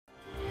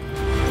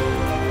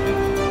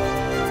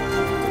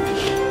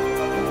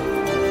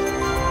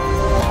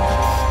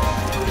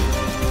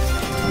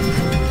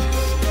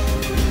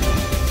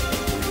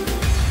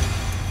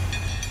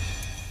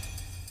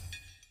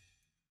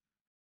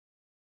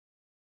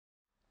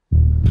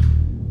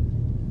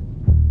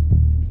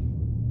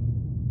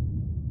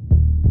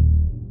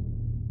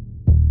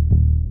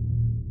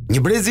Një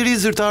brez i ri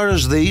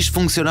zyrtarësh dhe ish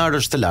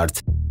funksionarësh të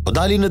lartë po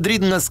dalin në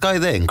dritë nga SKY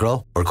dhe Enchro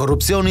për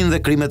korrupsionin dhe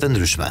krimet e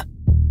ndryshme.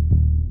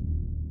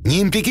 Një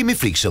implikim i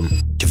frikshëm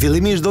që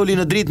fillimisht doli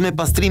në dritë me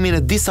pastrimin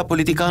e disa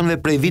politikanëve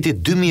prej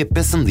vitit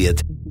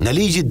 2015 nga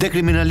ligji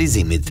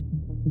dekriminalizimit.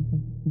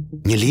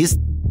 Një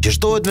listë që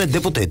shtohet me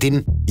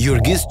deputetin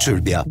Jurgis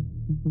Çyrbja.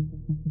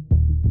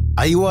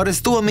 Ai u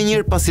arrestua me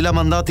njëherë pasi la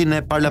mandatin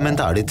e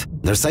parlamentarit,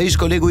 ndërsa ish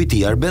kolegu i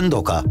tij Arben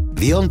Ndoka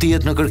vijon të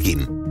jetë në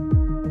kërkim.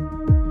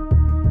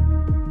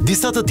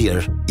 Disa të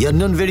tjerë janë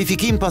nën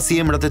verifikim pasi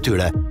emrat e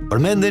tyre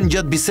përmenden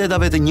gjatë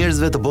bisedave të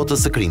njerëzve të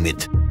botës së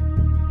krimit.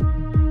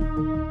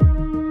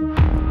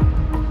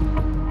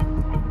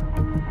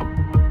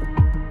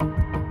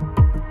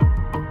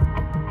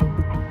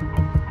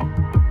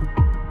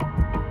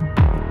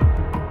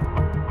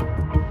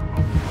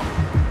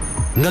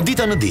 Nga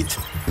dita në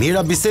ditë,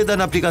 mira biseda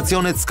në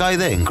aplikacionet SKY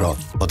dhe Enchro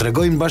po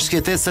tregojnë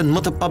bashkëjetesën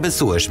më të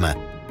pabesueshme,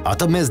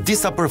 atë mes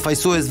disa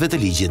përfaqësuesve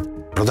të ligjit,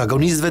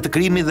 protagonistëve të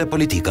krimit dhe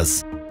politikës.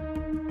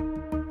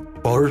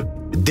 Por,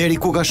 deri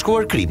ku ka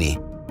shkuar krimi?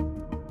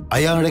 A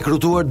janë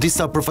rekrutuar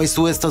disa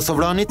përfaqësues të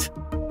sovranit?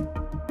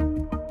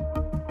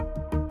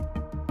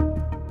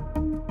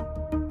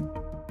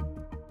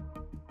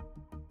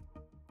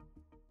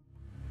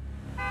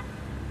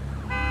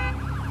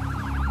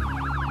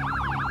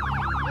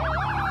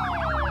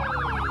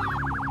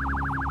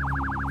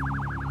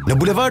 Në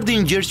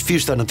bulevardin Gjergj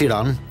Fishta në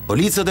Tiranë,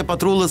 policët e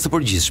patrullës së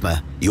përgjithshme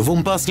ju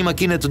vun pas një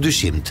makine të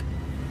dyshimt.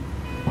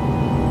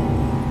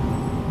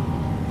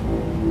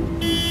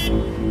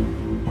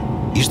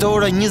 Ishte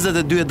ora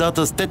 22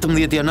 datës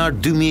 18 janar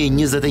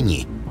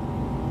 2021.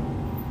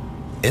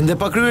 Ende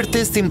pa kryer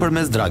testin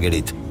përmes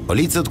dragerit,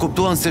 policët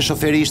kuptuan se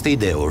shoferi ishte i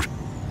dehur.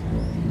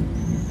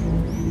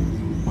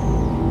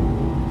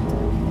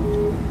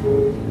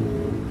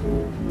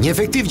 Një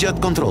efektiv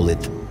gjatë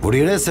kontrollit, kur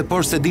i re se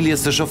poshtë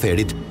sediljes së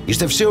shoferit,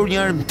 ishte fshehur një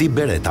armë tip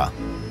bereta.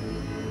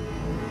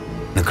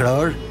 Në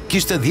krahër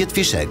kishte 10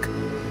 fishek.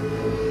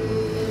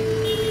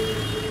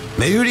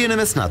 Me hyrjen e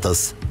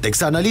mesnatës,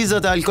 teksa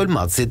analizat e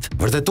alkolmatësit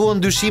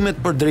vërtetuan dyshimet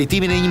për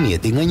drejtimin e një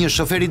mjeti nga një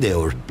shofer i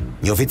dehur,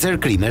 një oficer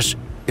krimesh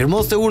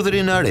firmoste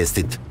urdhrin e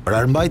arrestit për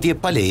armbajtje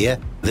pa leje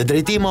dhe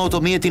drejtim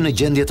automjeti në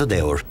gjendje të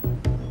dehur.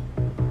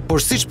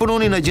 Por siç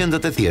punonin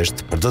agjentët e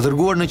thjesht për të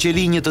dërguar në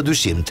qeli një të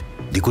dyshimt,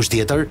 dikush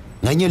tjetër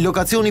nga një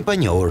lokacion i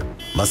panjohur,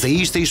 mbase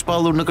ishte i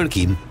shpallur në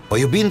kërkim, po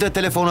ju binte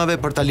telefonave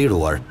për ta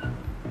liruar.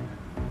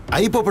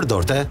 Ai po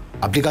përdorte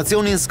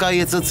aplikacionin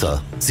SKY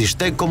si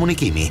shteg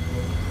komunikimi.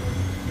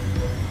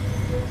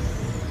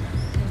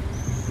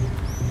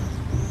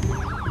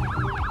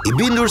 I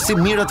bindur si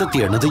mirat të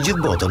tjerë në të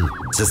gjithë botën,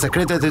 se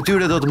sekretet e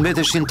tyre do të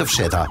mbeteshin të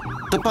fsheta,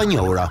 të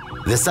panjohura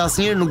dhe se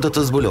asnjëherë nuk do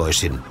të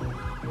zbuloheshin.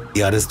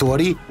 I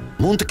arrestuari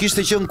mund të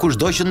kishte qenë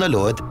kushdo që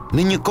ndalohet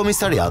në një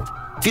komisariat,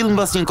 fill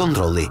mbas një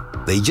kontrolli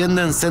dhe i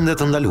gjenden sende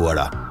të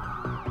ndaluara.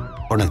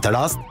 Por në këtë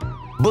rast,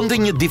 bënte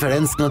një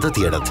diferencë në të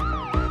tjerët.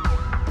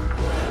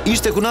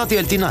 Ishte kunati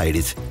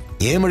Airit,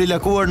 një emër i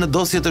lakuar në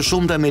dosje të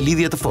shumta me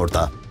lidhje të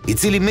forta, i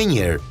cili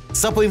menjëherë,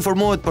 sapo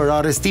informohet për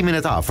arrestimin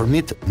e të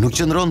afërmit, nuk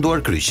qëndron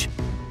duar kryq.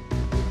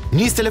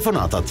 Nis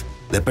telefonatat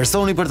dhe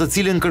personi për të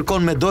cilin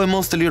kërkon me dojë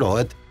mos të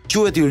lirohet,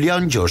 quhet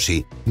Julian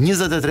Gjoshi,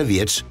 23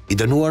 vjeç, i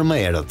dënuar më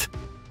herët.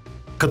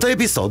 Këtë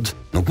episod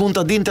nuk mund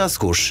ta dinte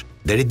askush,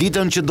 deri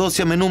ditën që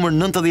dosja me numër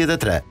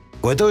 93,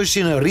 ku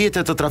hetoheshin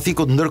rrjetet të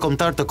trafikut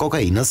ndërkombëtar të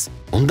kokainës,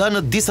 u nda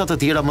në disa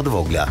të tjera më të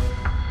vogla.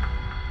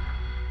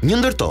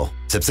 Një ndër to,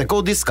 sepse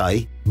kodi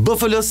SKY,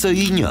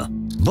 BFLSI1,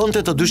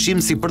 bënte të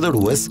dyshim si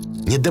përdërues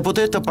një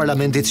deputet të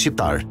parlamentit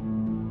shqiptar.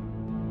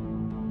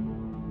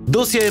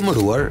 Dosja e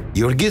emëruar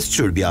Jurgis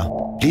Çyrbja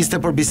fliste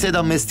për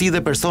biseda mes tij dhe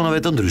personave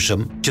të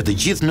ndryshëm që të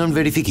gjithë nën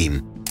verifikim.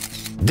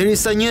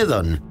 Derisa një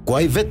dhën, ku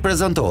ai vetë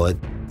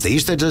prezantohet se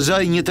ishte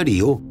xhaxhai një të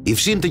riu, i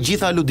fshin të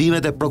gjitha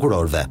aludimet e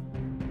prokurorëve.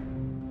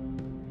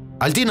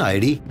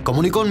 Arri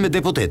komunikon me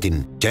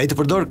deputetin që ai të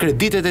përdor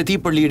kreditet e tij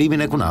për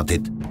lirimin e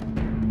kunatit.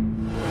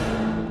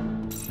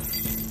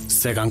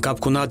 Se kanë kap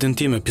kunatin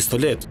tim me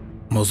pistolet,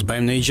 mos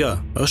bëjmë në i gjë,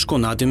 është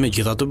kunati me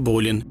gjitha të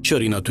bolin që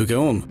rinë aty ke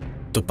unë.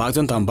 Të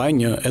paktën ta mbaj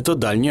një e të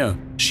dal një,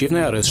 shif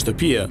në arrest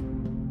shtëpie.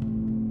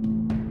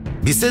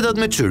 Bisedat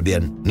me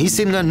Çyrbjen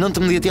nisin nga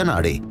 19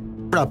 janari,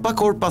 pra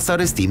pak orë pas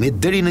arrestimit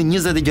deri në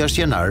 26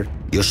 janar,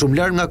 jo shumë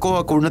larg nga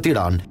koha kur në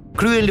Tiranë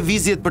kryen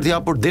lëvizjet për t'i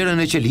hapur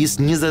derën e qelisë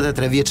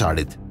 23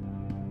 vjeçarit.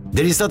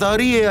 Derisa të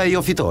arrijë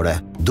ajo fitore,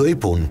 do i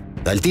punë,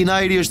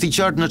 Arri është i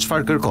qartë në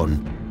çfarë kërkon.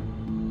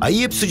 Ai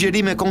jep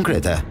sugjerime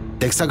konkrete,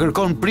 teksa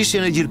kërkon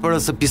prishjen e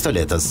gjilpërës së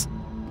pistoletës,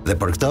 dhe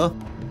për këtë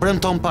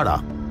premton para.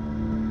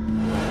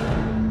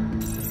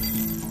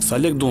 Sa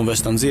lek duan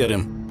veç të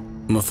nxjerrim?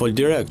 Më fol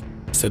direkt,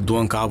 se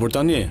duan kapur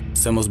tani,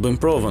 se mos bëjmë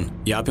provën,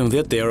 japim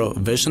 10 euro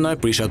veç na e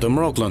prish atë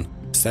mroklën,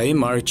 se ai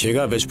marr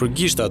qega veç për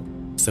gishtat,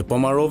 se po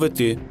marrove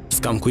ti,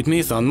 s'kam kujt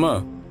me i thanë më,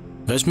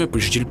 veç me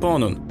prish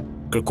gjilponën.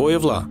 Kërkoje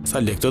vlla,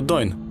 sa lek të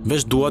dojnë,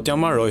 veç dua t'ja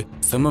marroj,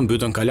 se më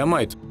mbytën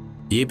kalamajt.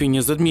 Jepi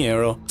 20.000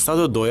 euro, sa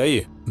të doj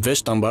ai,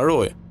 veç ta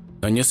mbaroj.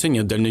 Në njëse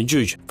një del në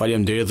gjyq,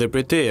 faleminderit dhe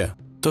prej teje,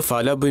 të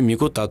fala bëj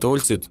miku ta të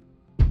Olcit.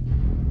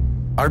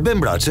 Arben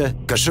Ndoka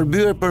ka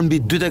shërbyer për mbi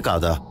 2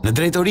 dekada në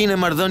drejtorinë e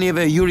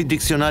marrëdhënieve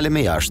juridiksionale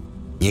me jashtë,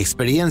 një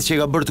eksperiencë që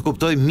ka bërë të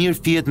kuptoj mirë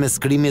fiet mes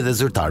krimit dhe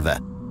zyrtarëve.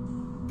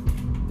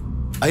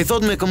 Ai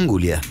thot me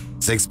këmbgulje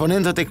se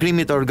eksponentët e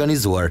krimit të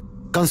organizuar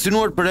kanë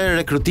synuar për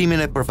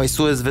rekrutimin e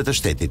përfaqësuesve të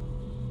shtetit.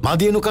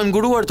 Madje nuk kanë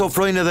nguruar të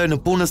ofrojnë edhe në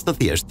punës të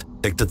thjeshtë,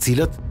 tek të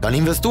cilët kanë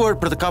investuar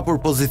për të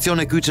kapur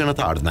pozicione kyçe në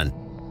të ardhmen.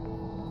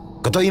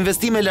 Këto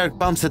investime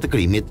largpamëse të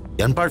krimit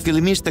janë parë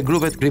fillimisht te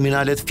grupet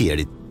kriminale të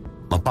fjerit.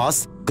 Më pas,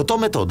 këto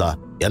metoda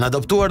janë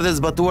adoptuar dhe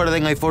zbatuar edhe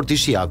nga i forti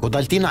shiaku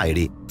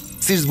dalin,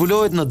 si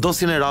zbulohet në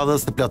dosjen e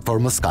radhës të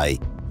platformës SKY.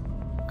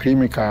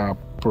 Krimi ka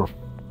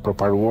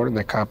përparuar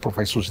dhe ka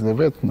përfaqësuesit e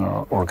vet në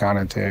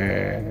organet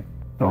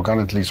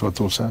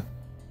legjizlatuese,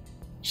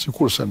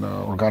 sikurse në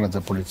organet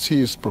e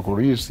policisë,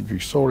 prokurisë,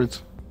 gjyqësorit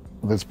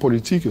dhe të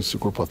politikës,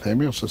 sikur po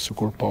themi, ose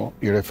sikur po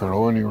i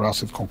referohen në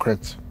rastit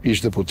konkret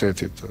ish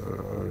deputetit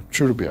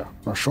Çyrbja.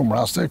 Në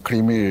shumë raste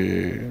krimi,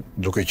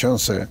 duke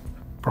qenë se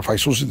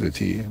përfaqësuesit e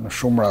tij në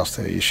shumë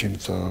raste ishin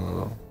të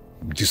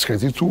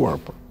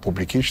diskredituar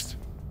publikisht,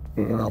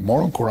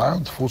 morën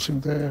kurajën të fusin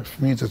të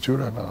fëmijët e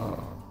tyre në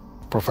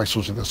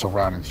përfaqësuesit e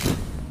sovranit.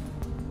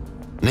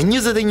 Në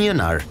 21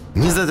 janar,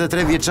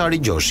 23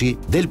 vjeçari Gjoshi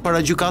del para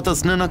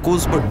gjykatës nën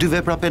akuzë për 2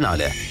 vepra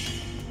penale.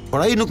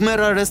 Por ai nuk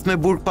merr arrest me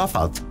burg pa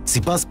fat,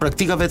 sipas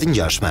praktikave të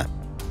ngjashme.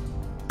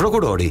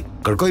 Prokurori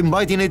kërkoi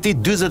mbajtjen e tij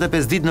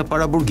 45 ditë në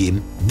paraburgim,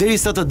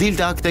 derisa të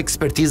dilte akte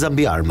ekspertiza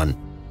mbi armën.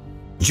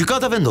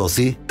 Gjykata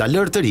vendosi ta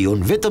lërë të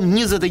riun vetëm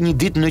 21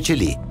 ditë në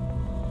qeli.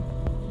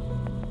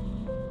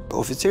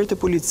 Oficerët e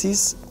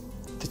policisë,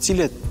 të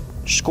cilët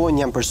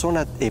shkojnë, janë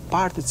personat e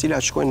parë të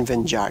cilat shkojnë në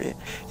vendngjarje.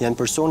 Janë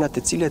personat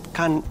të cilët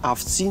kanë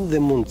aftësinë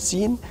dhe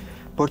mundësinë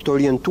për të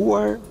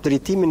orientuar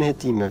drejtimin e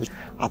hetimeve.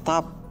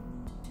 Ata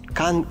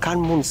kanë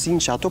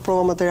mundësinë që ato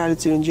prova materiale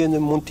që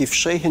gjenden mund t'i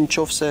fshehin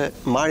nëse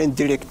marrin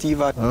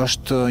direktiva.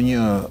 Është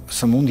një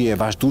sëmundje e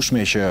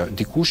vazhdueshme që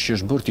dikush që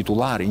është bërë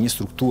titullari një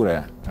strukture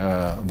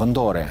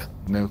vendore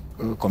në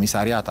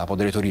komisariat apo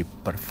drejtori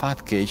për fat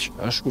keq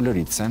është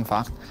ulëritse në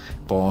fakt,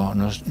 po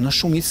në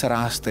shumicë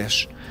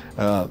rastesh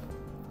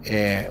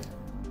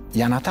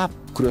janë ata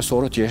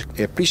kryesorët që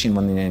e prishin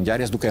mendjen e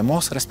ngjarjes duke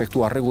mos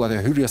respektuar rregullat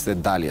e hyrjes dhe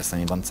daljes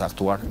në një vend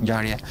caktuar.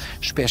 Ngjarje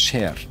shpesh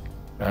herë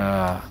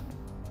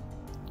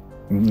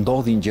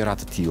ndodhin gjëra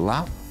të tilla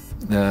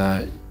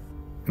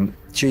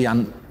që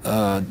janë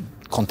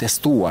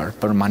kontestuar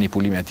për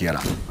manipulime tjera.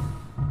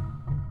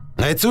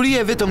 Nga ecuria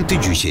e vetëm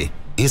këtij gjyqi,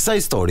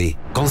 Inside Story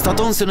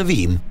konstaton se në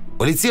vijim,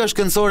 policia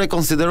shkencore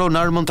konsideron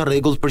armën të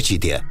rregullt për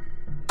qitje.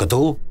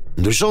 Këtu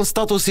ndryshon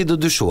statusi të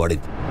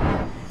dyshuarit.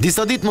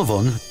 Disa ditë më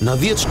vonë, në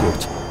 10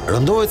 shkurt,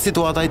 rëndohet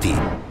situata e tij.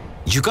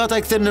 Gjykata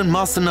e kthen nën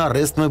masën në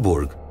arrest me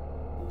burg.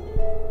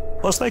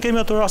 Pastaj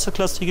kemi ato raste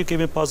klasike,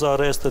 kemi pas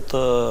arrestet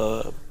të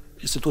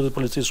Institutit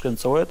Policisë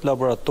Shkencore,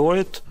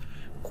 laboratorit,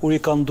 kur i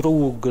kanë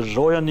ndruar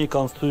gëzhojan, i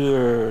kanë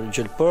thyer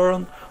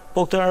gjelpërën,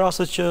 po këto janë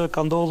raste që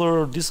kanë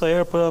ndodhur disa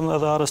herë për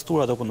edhe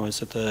arrestuar ato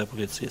punonjësit e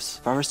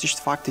policisë.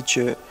 Pavarësisht faktit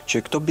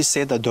që këto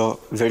biseda do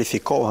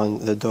verifikohen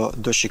dhe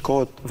do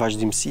shikohet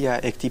vazhdimësia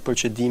e këtij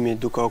procedimi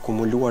duke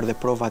akumuluar dhe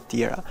prova të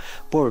tjera,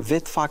 por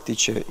vetë fakti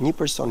që një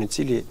person i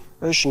cili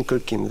është në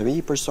kërkim dhe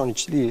një person i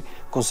cili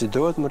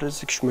konsiderohet me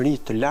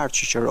rrezikshmëri të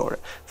lartë shoqërore,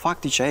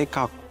 fakti që ai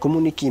ka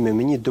komunikime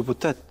me një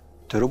deputet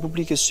të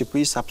Republikës së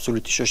Shqipërisë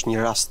absolutisht është një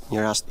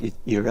rast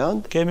i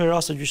rëndë. Kemi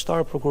raste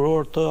gjyqtar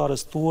prokuror të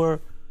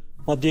arrestuar,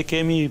 madje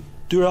kemi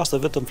 2 raste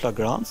vetëm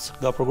flagrancë,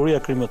 nga prokuroria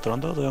e krimeve të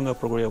rënda dhe nga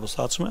prokuroria e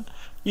posaçme,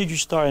 një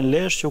gjyqtar në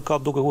Lezhë që u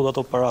kap duke hudhur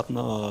ato parat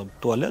në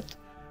tualet,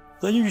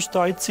 dhe një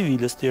gjyqtar i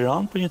civiles të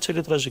Tiranë për një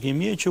çelje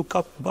tragjikimie që u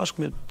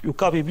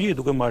kap i biri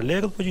duke marrë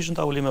lekët, por që ishin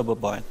tavolinë me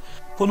babain.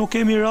 Po nuk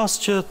kemi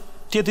rast që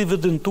tjeti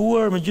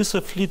vëdëntuar,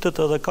 megjithëse flitet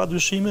edhe ka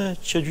dyshime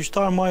që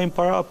gjyqtar marrin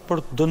para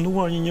për të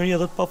dënuar një njeri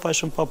edhe të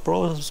pafajshëm pa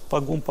provë,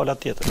 pagun pala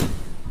tjetër.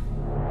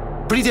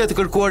 Pritja e të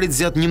kërkuarit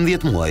zgjat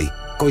 11 muaj,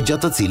 kohë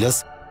gjatë të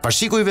cilës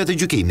pashikujve të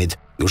gjykimit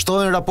ju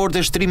shtohen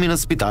raporte shtrimi në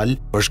spital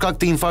për shkak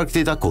të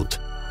infarktit akut.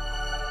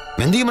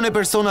 Mendimin e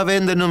personave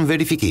ende nën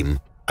verifikim,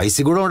 ai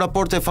siguron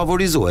raporte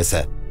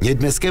favorizuese,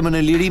 njëjtë me skemën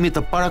e lirimit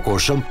të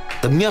parakohshëm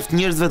të mjaft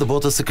njerëzve të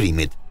botës së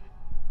krimit.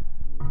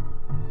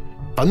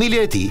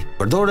 Familja e tij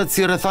përdoret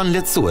si rrethan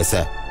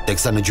lehtësuese,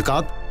 teksa në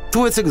gjykat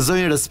thuhet se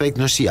gëzojnë respekt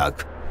në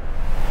shijak.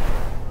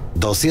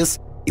 Dosjes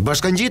i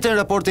bashkangjiten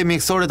raporte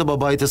mjekësore të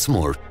babait të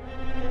smur.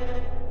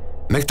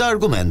 Me këtë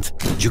argument,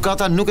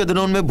 gjykata nuk e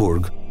dënon me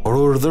burg, por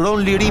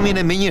urdhëron lirimin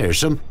e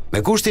menjëhershëm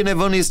me kushtin e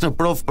vënies në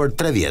provë për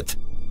 3 vjet.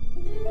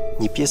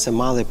 Një pjesë e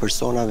madhe e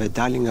personave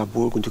dalin nga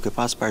burgu duke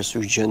pas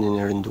parasysh gjendjen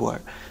e rënduar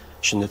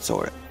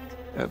shëndetësore.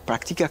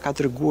 Praktika ka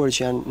treguar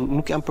që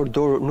nuk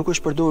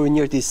është përdorur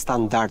njëri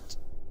standard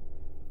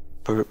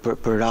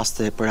për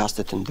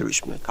raste të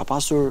ndryshme. Ka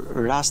pasur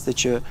raste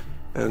që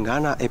nga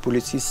ana e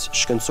policisë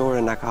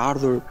shkencore na ka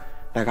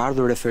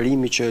ardhur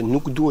referimi që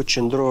nuk duhet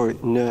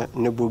qëndroj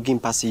në burgim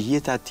pasi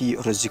jeta e tij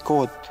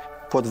rrezikohet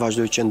po të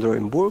vazhdojë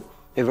qëndrojë në burg.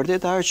 E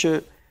vërteta është që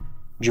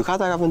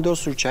gjykata ka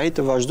vendosur që ai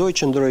të vazhdojë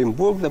qëndrojë në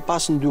burg dhe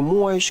pas 2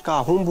 muajsh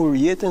ka humbur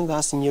jetën dhe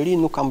asnjëri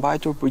nuk ka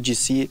mbajtur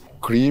përgjegjësi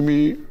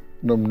krimi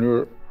në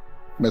mënyrë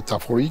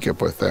metaforike,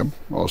 po e them,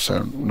 ose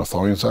në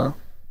thonjza,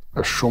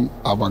 është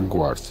shumë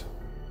avantgard.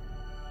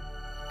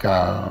 Ka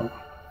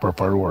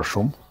përparuar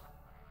shumë,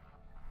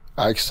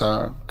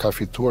 aqsa ka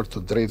fituar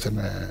të drejtën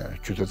e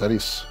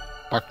qytetarisë.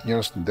 Pak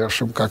njerëz të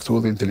ndershëm ka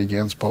këtu dhe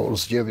inteligjencë, po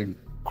zgjedhin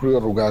krye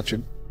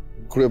rrugaçin,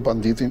 krye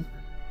banditin,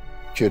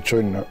 që e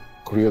çojnë në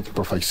krye të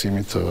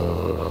përfaqësimit të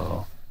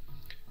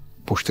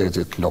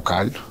pushtetit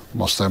lokal,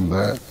 mos them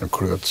dhe në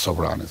krye të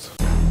sovranit.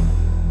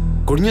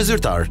 Kur një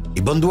zyrtar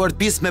i bën duart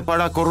pis me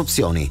para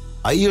korrupsioni,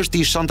 ai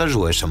është i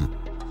shantazhueshëm.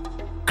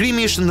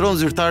 Krimi i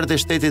shndron zyrtarët e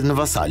shtetit në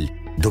vasal,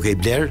 duke i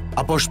bler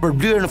apo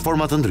shpërblyer në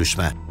forma të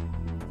ndryshme.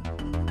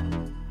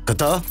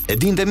 Këtë e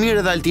dinte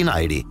mirë edhe Altin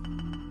Ajri.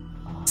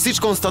 Siç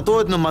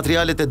konstatohet në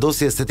materialet e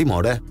dosjes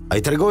hetimore,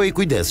 ai tregoi i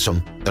kujdesshëm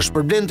të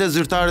shpërblente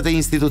zyrtarët e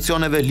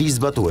institucioneve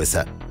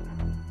ligjzbatuese.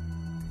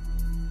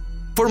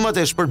 Format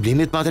e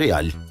shpërblimit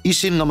material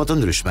ishin nga më të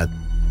ndryshmet.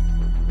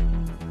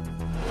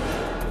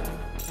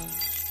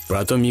 Për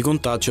atë mikun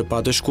tat që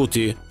pate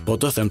shkuti, po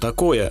të them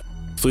takoje,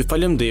 thuj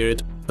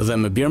faleminderit dhe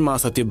me birë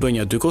masa t'i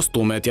bënja 2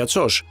 kostume e t'ja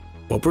qosh,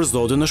 po për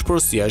zotin është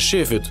porosia e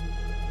shefit.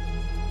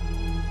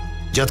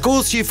 Gjatë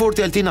kohës që i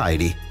forti Altin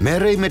Ajri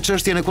merrej me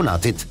çështjen e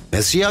Kunatit,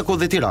 mes Shijakut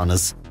dhe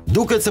Tiranës,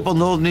 duket se po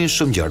ndodhin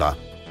shumë gjëra.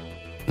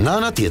 Nga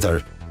ana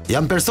tjetër,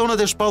 janë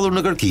personat e shpallur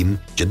në kërkim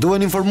që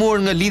duhen informuar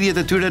nga lidhjet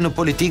e tyre në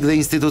politikë dhe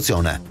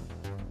institucione.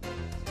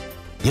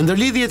 Një ndër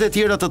lidhjet e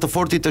tjera të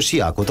fortit të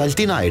Shijakut,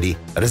 Altin Ajri,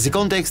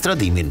 rrezikonte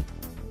ekstradimin.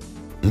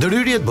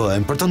 Ndërhyrjet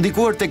bëhen për të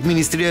ndikuar tek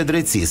Ministria e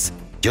Drejtësisë,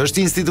 që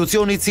është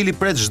institucioni i cili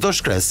pret çdo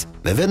shkres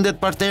me vendet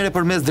partnere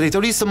përmes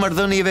drejtorisë së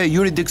marrëdhënieve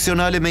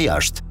jurisdiksionale me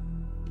jashtë.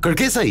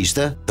 Kërkesa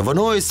ishte të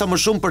vënohej sa më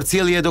shumë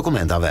përcjellje e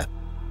dokumentave.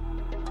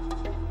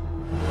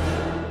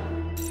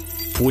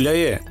 Pula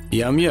je,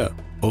 jam je,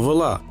 o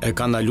vëlla, e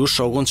ka ndalu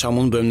shokun qa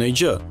mund bëjmë në i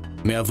gjë,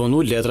 me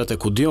avënu letrat e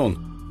kudion.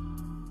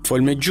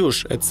 Fol me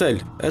gjush, e cel,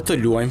 e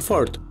të luajmë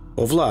fort.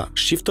 O vëlla,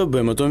 shif të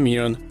bëjmë të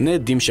mirën, ne e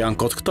dim që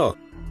janë kot këto.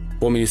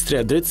 Po Ministria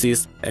e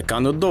Drejtësisë e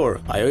ka në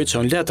dorë, ajo i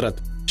çon letrat,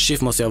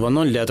 shif mos ja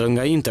vënon letrat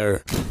nga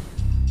Inter.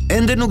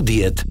 Ende nuk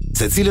dihet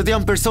se cilët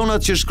janë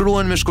personat që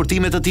shkruan me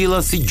shkurtime të tilla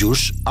si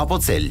gjush apo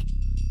cel.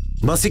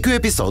 Mbasi ky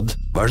episod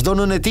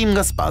vazhdon në hetim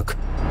nga SPAK.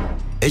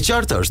 E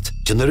qartë është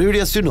që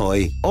ndërhyrja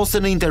synohej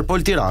ose në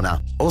Interpol Tirana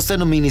ose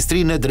në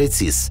Ministrinë e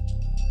Drejtësisë.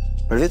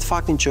 Për vetë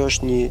faktin që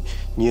është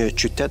një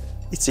qytet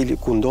i cili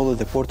ku ndodhet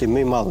deporti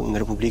më i madh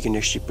në Republikën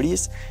e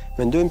Shqipërisë,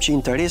 mendojmë që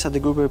interesat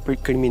e grupeve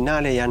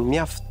kriminale janë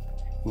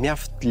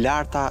mjaft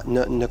larta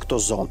në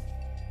këto zonë.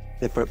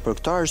 Dhe për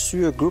këtë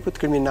arsye grupet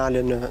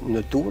kriminale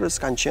në Durrës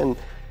kanë qenë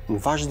në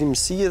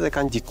vazhdimsi dhe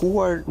kanë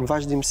ndikuar në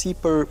vazhdimsi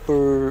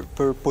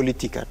për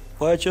politikën.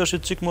 Po ajo që është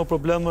çik më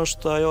problem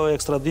është ajo e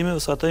ekstradimit,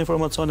 se atë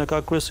informacione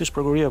ka kryesisht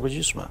prokuroria e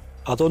përgjithshme.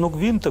 Ato nuk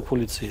vijnë tek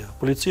policia.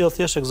 Policia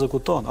thjesht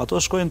ekzekuton. Ato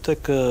shkojnë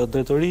tek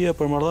drejtoria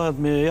për marrëdhëniet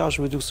me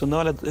jashtë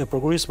jurisdiksionale e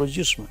prokurorisë së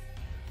përgjithshme.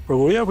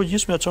 Prokuroria e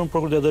përgjithshme ja çon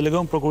prokuroria,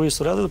 delegon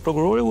prokurorisë së rrethit dhe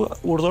prokurori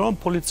urdhëron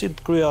policin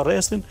të kryejë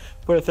arrestin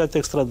për efekt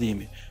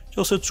ekstradimi.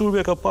 Nëse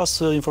Çyrbja ka pas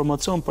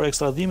informacion për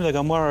ekstradimin dhe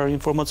ka marrë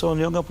informacion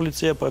jo nga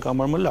policia, por e ka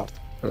marrë më lart.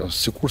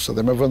 Sikurse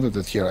dhe me vendet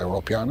e tjera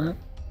europiane,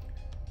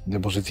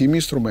 depozitimi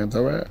i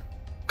instrumenteve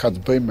ka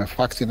të bëjë me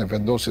faktin e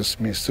vendosjes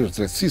së Ministrisë së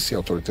Drejtësisë si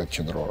autoritet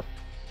qendror.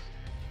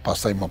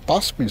 Pastaj më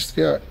pas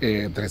Ministria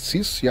e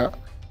Drejtësisë ja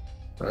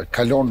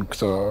kalon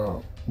këtë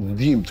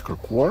ndihmë të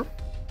kërkuar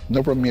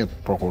nëpërmjet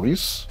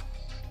prokurorisë,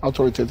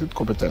 autoritetit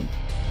kompetent.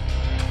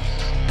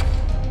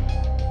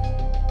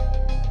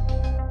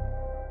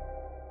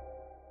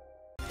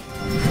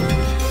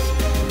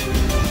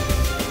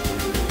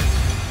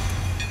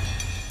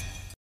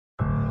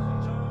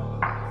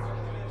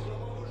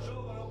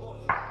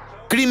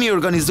 Krimi i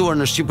organizuar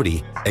në Shqipëri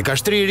e ka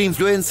shtrirë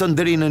influencën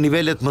deri në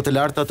nivelet më të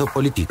larta të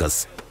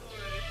politikës.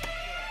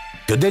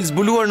 Kjo del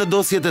zbuluar në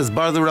dosjet e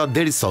zbardhura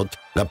deri sot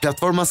nga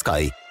platforma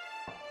SKY.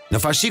 Në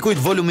fashikujt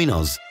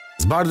voluminoz,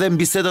 zbardhen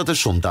biseda të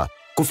shumta,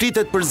 ku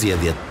flitet për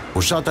zgjedhjet,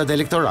 fushatat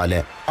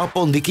elektorale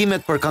apo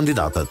ndikimet për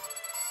kandidatët.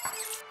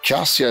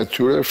 Qasja e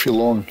tyre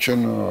fillon që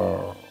në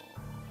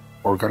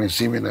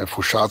organizimin e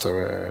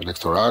fushatave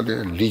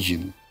elektorale,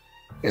 ligjin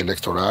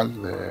elektoral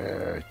dhe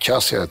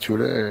qasja e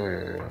tyre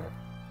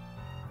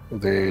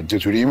dhe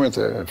detyrimet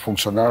e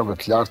funksionarëve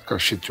të lartë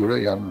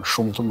kërkëtyre janë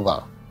shumë të mëdha.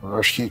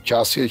 Është një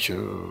qasje që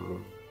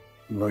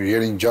në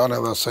jerin gjanë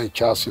edhe asaj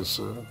qasjes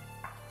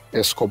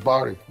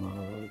Escobarit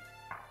në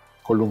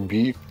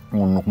Kolumbi.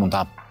 Unë nuk mund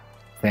ta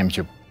them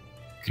që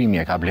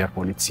krimi e ka bler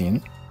policinë.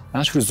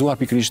 Kanë shfrytzuar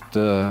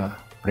pikërisht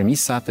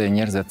premisat e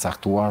njerëzve të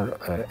caktuar,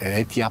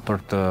 etja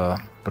për të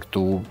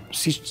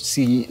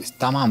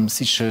tamam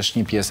siç është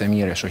një pjesë e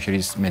mirë e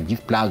shoqërisë me të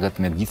gjithë plagët,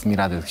 me të gjithë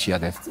mirat e të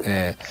këqijat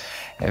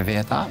e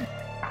veta.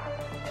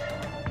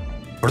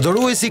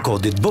 Përdoruesi i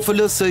kodit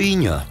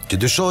BFLSI1, që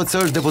dyshohet se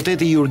është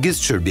deputeti Jurgis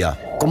Çyrbja,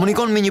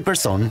 komunikon me një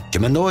person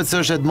që mendohet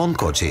se është Edmond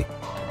Koçi.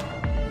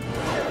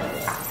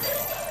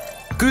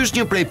 Ky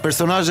është një prej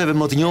personazheve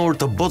më të njohur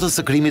të botës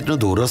së krimit në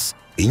Durrës,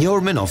 i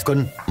njohur me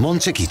nofkën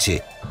Mon Çekiçi.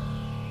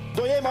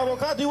 Do jem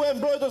avokati ju e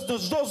mbrojtës në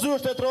çdo zyrë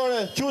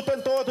shtetërore që u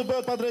tentohet të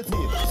bëhet padrejtësi.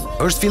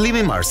 Është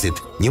fillimi i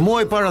marsit, një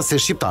muaj para se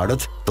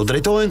shqiptarët të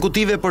drejtohen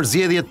kutive për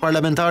zgjedhjet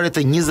parlamentare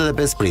të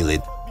 25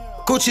 prillit.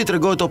 Koçi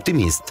tregohet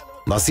optimist,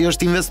 mbasi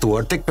është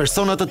investuar tek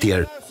persona të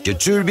tjerë që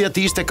Çyrbja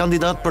të ishte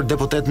kandidat për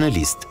deputet në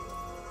listë.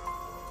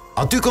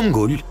 Aty kom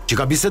ngul që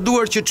ka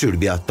biseduar që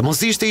Çyrbja të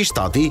mos ishte i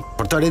shtati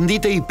për të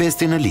rendite i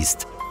pesti në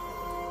listë.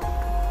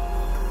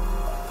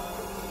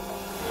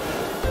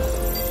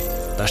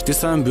 Tashti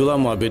sa mbylla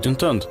muhabetin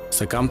tënd,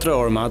 se kam 3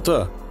 orë me atë,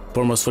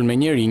 por mos fol me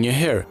njeri një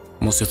herë,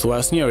 mos i thua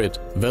asnjërit,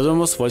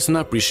 vetëm mos fol se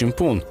na prishim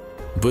punë.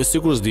 Bëj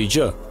sikur s'di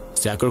gjë,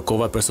 se ja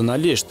kërkova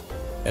personalisht.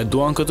 E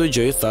duan këtë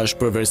gjë i thash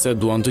përveç se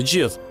duan të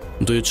gjithë.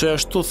 Do ju çoj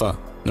ashtu tha,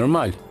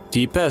 normal,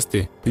 ti i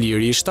pesti,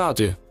 liri i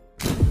shtati.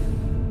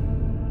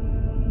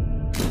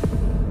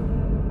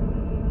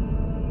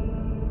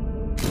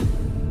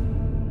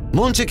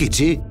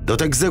 Monçekiçi do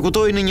të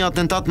ekzekutojë në një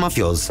atentat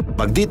mafioz,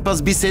 pak ditë pas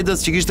bisedës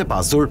që kishte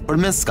pasur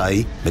përmes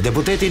SKY me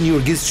deputetin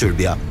Jurgis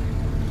Çyrbja.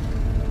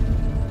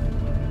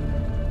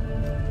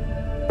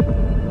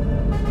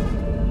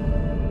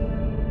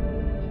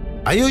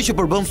 Ajo që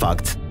përbën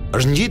fakt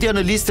është ngjitja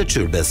në listë të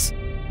Çyrbes,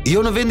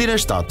 jo në vendin e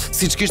 7,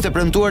 siç kishte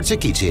premtuar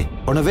Çekiçi,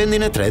 por në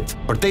vendin e 3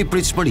 për te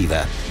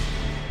pritshmërive.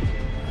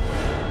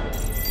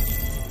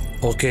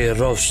 Okej,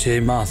 rrofsh je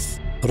i madh,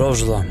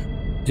 rrofsh dha.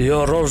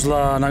 Jo,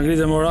 Rozhlla, na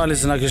ngritë morali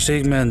se na kishte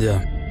ikë mendja.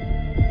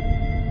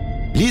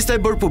 Lista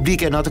e bërë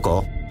publike në atë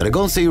kohë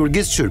tregon se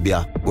Jurgis Çyrbja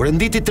u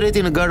renditi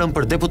treti në garën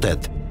për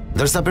deputet,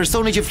 ndërsa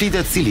personi që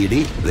flitet si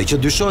liri dhe që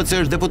dyshohet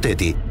se është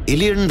deputeti,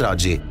 Ilir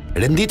Ndraxhi,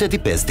 renditet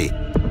i pesti.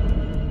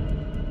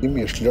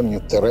 Krimi është lënë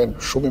një terren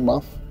shumë i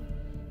madh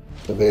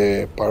dhe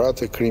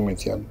paratë e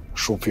krimit janë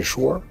shumë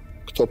fishuar.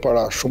 Këto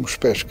para shumë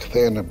shpesh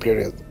kthehen në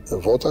blerje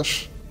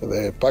votash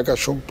dhe pak a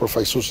shumë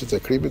përfaqësuesit e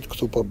krimit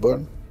këtu po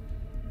bën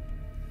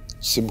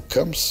si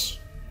mëkëms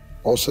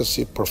ose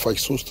si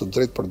përfaqësues të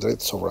drejt për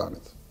drejt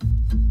sovranit.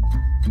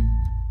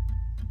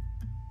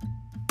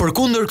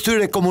 Përkundër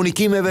këtyre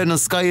komunikimeve në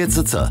SKY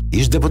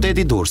ish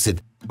deputeti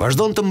Durrësit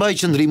vazhdon të mbajë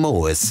qëndrim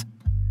mohues.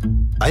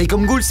 Ai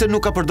këmbgul se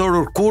nuk ka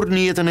përdorur kurrë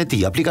në jetën e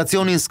tij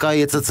aplikacionin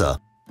SKY.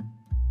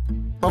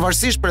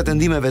 Pavarësisht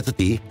pretendimeve të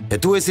tij,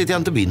 hetuesit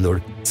janë të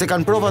bindur se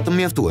kanë prova të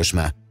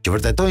mjaftueshme që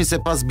vërtetojnë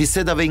se pas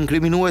bisedave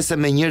inkriminuese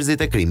me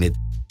njerëzit e krimit,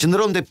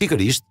 qëndronte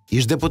pikërisht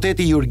ish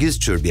deputeti Jurgis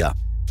Çyrbja.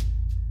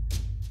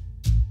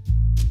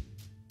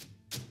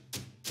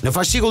 Në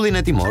fashikullin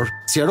e timor,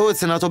 sqarohet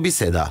se në ato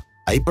biseda,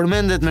 ai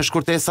përmendet me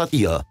shkurtesat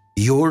J,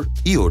 Jur,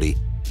 Juri.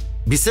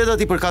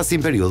 Bisedat i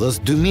përkasin periudhës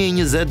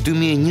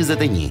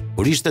 2020-2021,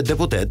 kur ishte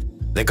deputet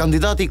dhe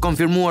kandidati i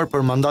konfirmuar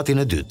për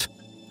mandatin e dytë.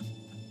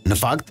 Në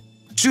fakt,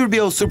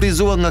 Çyrbja u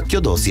surprizua nga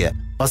kjo dosje,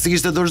 pasi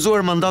kishte dorëzuar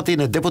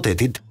mandatin e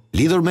deputetit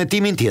lidhur me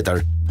timin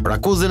tjetër për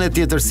akuzën e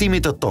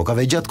tjetërsimit të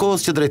tokave gjatë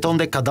kohës që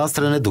drejtonte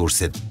kadastrën e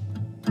Durrësit.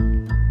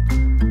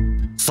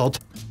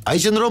 Sot,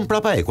 ai qëndron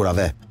prapa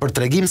ekurave për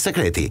tregim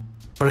sekreti,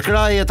 për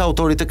kraje të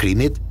autorit të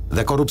krimit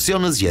dhe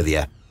korrupsion në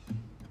zgjedhje.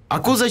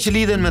 Akuza që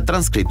lidhen me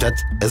transkriptet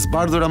e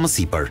zbardhura më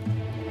sipër.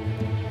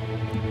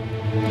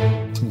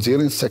 Të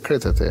nxjerrin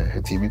sekretet e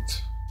hetimit,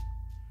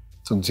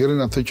 të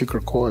nxjerrin atë që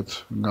kërkohet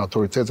nga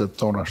autoritetet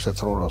tona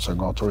shtetërore ose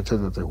nga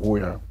autoritetet e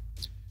huaja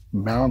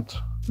me anë të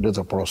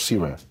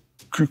letërporosive.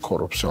 Ky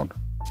korrupsion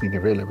i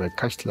niveleve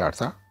kaq të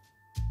larta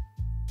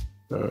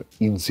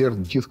i nxjerr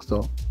gjithë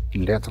këto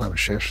letra me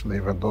shesh dhe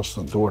i vendos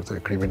në duart e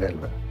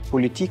kriminalëve.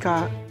 Politika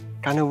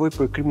ka nevojë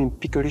për krimin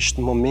pikërisht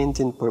në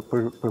momentin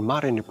për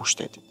marrjen e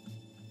pushtetit.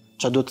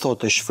 Çfarë do të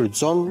thotë,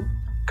 shfrytëzon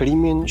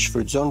krimin,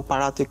 shfrytëzon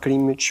paratë e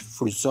krimit,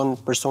 shfrytëzon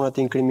personat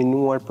e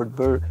inkriminuar për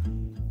të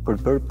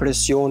bërë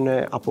presione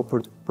apo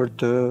për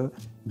të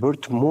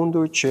bërë të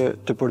mundur që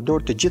të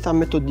përdorë të gjitha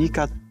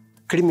metodikat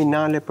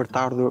kriminale për të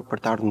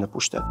ardhur në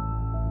pushtet.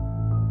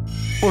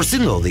 Por si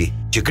ndodhi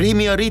që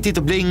krimi arriti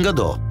të blejë nga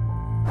do?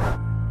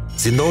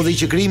 Si ndodhi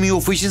që krimi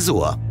u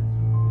fuqizua?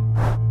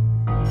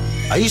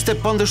 A ishte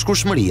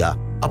pandëshkueshmëria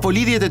apo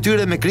lidhjet e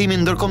tyre me krimin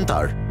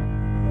ndërkombëtar?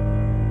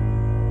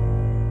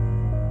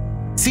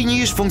 Si një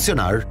ish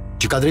funksionar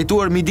që ka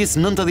drejtuar midis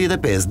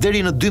 95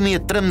 deri në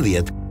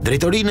 2013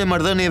 drejtorinë e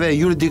marrëdhënieve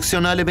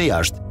jurisdiksionale me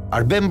jashtë,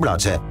 Arben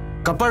Ndoka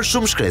ka parë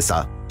shumë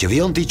shkresa që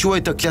vijon t'i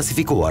quajë të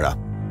klasifikuara.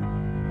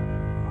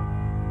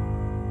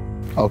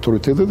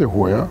 Autoritetet e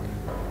huaja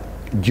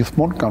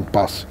gjithmonë kanë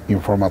pas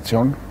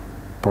informacion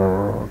për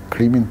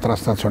krimin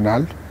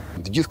transnacional.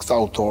 Të gjithë këta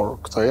autor,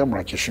 këta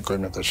emra që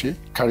shikojmë tash,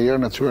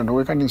 karrierën e tyre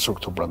nuk e kanë nisur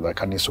këtu brenda, e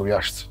kanë nisur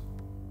jashtë.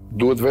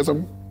 Duhet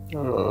vetëm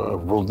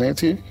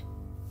vullneti,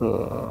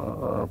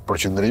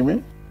 përqendrimi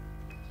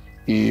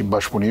i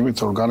bashkëpunimit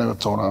të organeve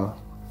tona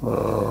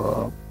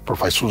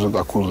përfaqësuese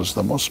të akuzës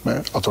dhe mos me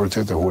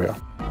autoritetet e huaja.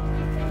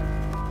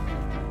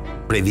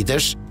 Prej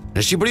vitesh,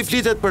 në Shqipëri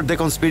flitet për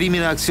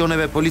dekonspirimin e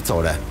aksioneve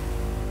policore.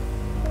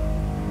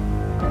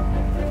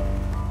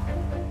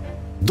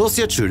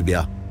 Dosja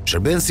Çyrbja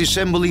shërben si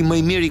shembulli më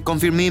i mirë i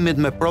konfirmimit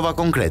me prova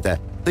konkrete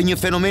të një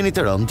fenomeni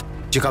të rëndë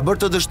që ka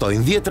bërë të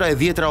dështojnë vjetra e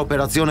vjetra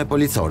operacione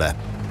policore.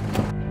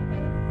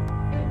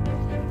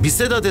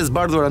 Bisedat e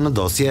zbardhura në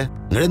dosje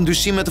ngren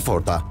dyshime të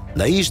forta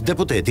ndaj ish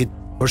deputetit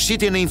për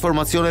shitjen e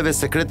informacioneve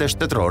sekrete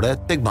shtetërore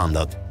tek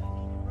bandat.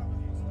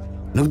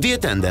 Nuk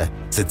dihet ende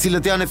se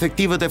cilët janë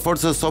efektivet e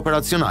forcës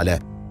operacionale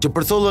që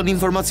përthollën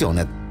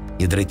informacionet,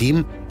 një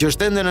drejtim që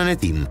është ende në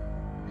hetim.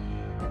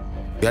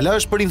 Fjala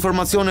është për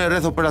informacione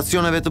rreth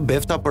operacioneve të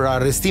befta për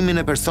arrestimin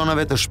e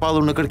personave të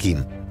shpallur në kërkim.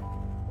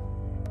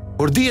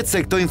 Por dihet se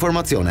këto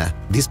informacione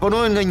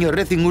disponohen nga një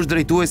rreth i ngushtë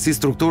drejtues si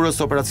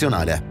strukturës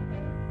operacionale.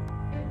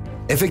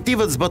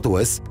 Efektivët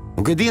zbatues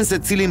nuk e dinë se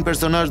cilin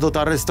personazh do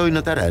të arrestojnë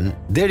në terren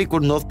deri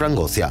kur ndodh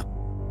prangosja.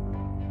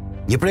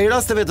 Një prej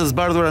rasteve të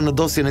zbardhura në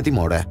dosjen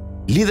hetimore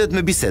lidhet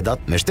me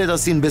bisedat me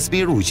shtetasin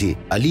Besmir Uqi,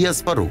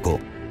 alias Farruku.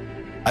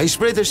 Ai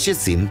shprehte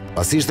shqetësim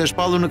pasi ishte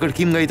shpallur në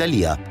kërkim nga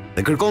Italia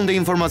dhe kërkonte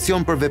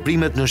informacion për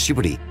veprimet në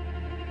Shqipëri.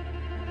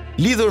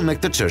 Lidhur me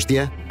këtë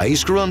çështje, ai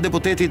shkruan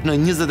deputetit në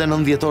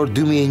 29 dhjetor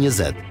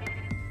 2020.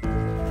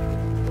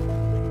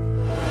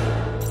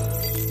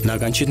 Na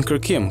kanë qitë në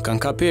kërkim,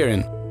 kanë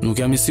kaperin, nuk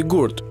jam i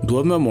sigurt,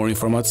 duhet me morë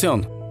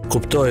informacion.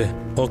 Kuptoj,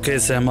 okej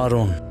se e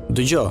marrun.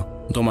 Dëgjo,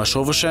 do ma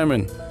shohësh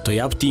emrin, të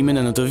jap timin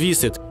e në të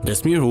visit,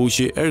 Besmir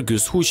Uqi,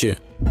 Jurgis Çyrbja.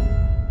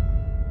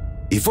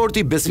 I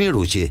forti Besmir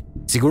Uqi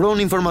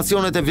siguron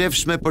informacionet e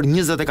vlefshme për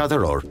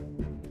 24 orë.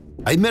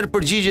 Ai merr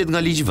përgjigjet nga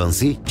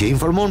ligjvënësi që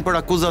informon për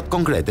akuzat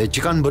konkrete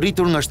që kanë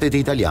bërritur nga shteti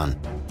italian.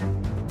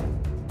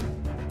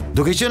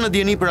 Duke qenë në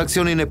dieni për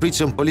aksionin e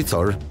pritshëm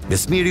policor,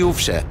 Besmiri u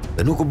fsheh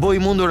dhe nuk u bë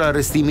i mundur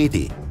arrestimi i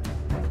tij.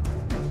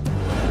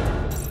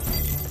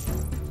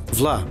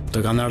 Vlla,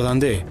 të kanë ardhur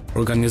andej,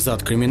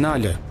 organizat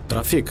kriminale,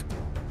 trafik.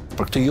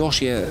 Për këtë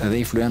joshje dhe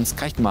influencë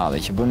kaq të madhe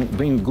që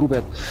bëjnë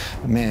grupet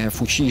me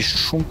fuqi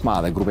shumë të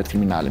madhe, grupet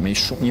kriminale, me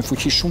një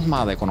fuqi shumë të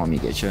madhe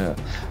ekonomike, që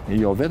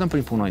jo vetëm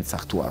për punonjë të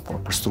caktuar, por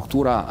për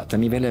struktura të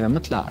niveleve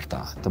më të larta,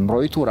 të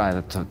mbrojtura,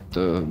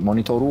 të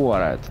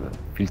monitoruara, të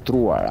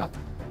filtruara,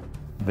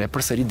 dhe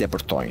përsëri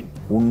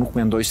depërtojnë. Unë nuk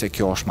mendoj se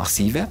kjo është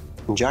masive.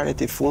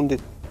 Ngjarjet e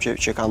fundit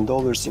që ka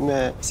ndodhur si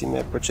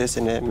me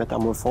procesin e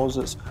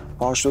metamorfozës,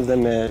 po ashtu dhe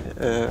me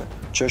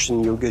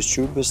çështjen e Jurgis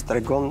Çyrbjes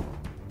tregon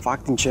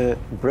faktin që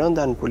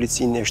brenda në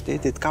policinë e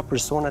shtetit ka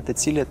persona të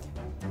cilët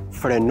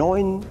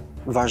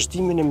frenojnë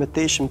vazhdimin e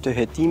mëtejshëm të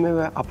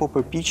hetimeve apo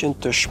përpiqen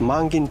të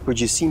shmangin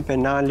përgjegjësinë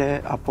penale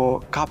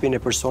apo kapjen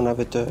e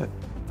personave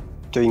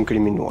të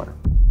inkriminuar.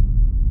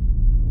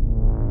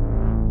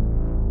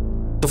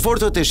 Të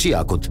fortët e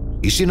Shiakut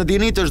ishin në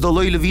dieni të çdo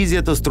lloj lëvizje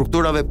të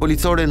strukturave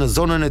policore në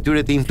zonën e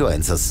tyre të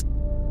influencës.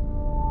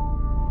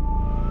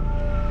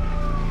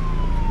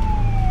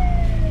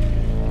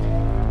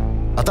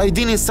 Ata i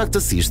dinin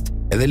saktësisht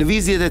edhe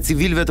lëvizjet e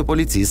civilëve të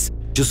policisë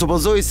që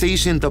supozoi se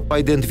ishin të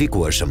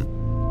paidentifikueshëm.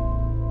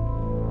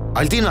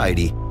 Altin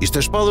Ajri ishte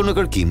shpallur në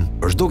kërkim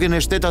për zhdukjen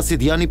e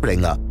shtetasit Jani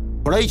Prenga,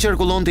 por ai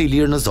qarkullonte i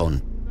lirë në zonë.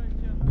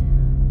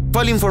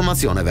 Fal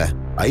informacioneve,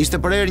 ai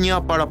ishte për herë një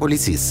hap para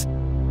policisë.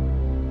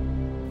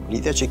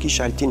 Lidhja që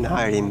kishte Altin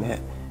Ajri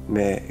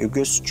me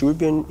Jurgis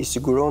Çyrbjen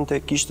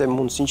kishte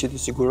mundësinë që t'i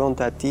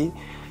siguronte atij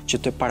që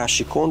të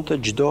parashikonte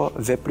çdo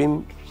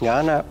veprim nga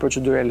ana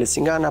procedurale,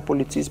 si nga ana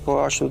policisë,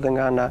 po ashtu dhe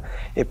nga ana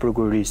e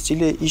prokurorisë,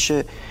 cili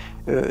ishte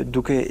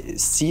duke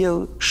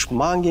sjell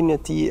shmangjen e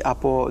tij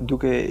apo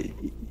duke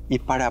i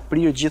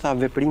paraprirë gjitha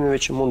veprimeve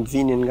që mund të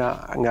vinin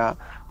nga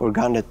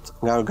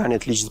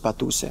organet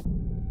ligjzbatuese.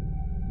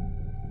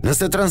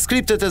 Nëse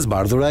transkriptet e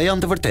zbardhura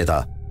janë të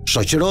vërteta,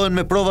 shoqërohen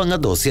me prova nga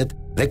dosjet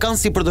dhe kanë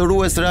si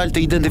përdorues real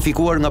të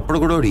identifikuar nga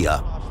prokuroria.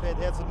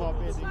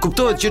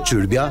 Kuptohet që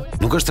Çyrbja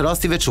nuk është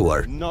rast i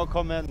veçuar. No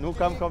comment, nuk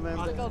kam koment.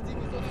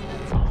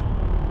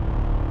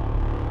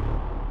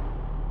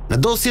 Në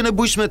dosjen e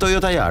bujshme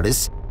Toyota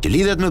Yaris, që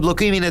lidhet me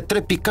bllokimin e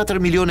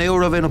 3.4 milionë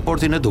eurove në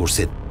portin e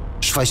Durrësit,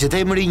 shfaqet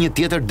emri një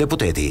tjetër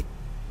deputeti.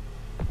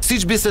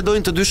 Siç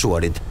bisedojnë të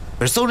dyshuarit,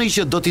 personi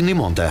që do t'i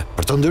ndihmonte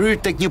për të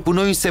ndërhyrë tek një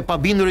punonjëse pa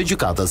bindur e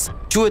gjykatës,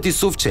 quhet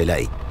Yusuf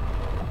Çelaj.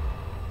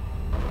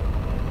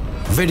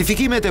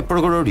 Verifikimet e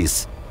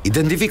prokurorisë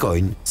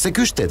identifikojnë se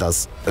ky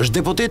shtetas është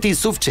deputeti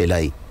Yusuf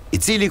Çelaj, i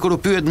cili kur u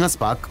pyet nga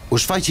SPAK u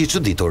shfaqi i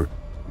çuditur,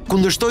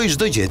 kundërshtoi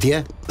çdo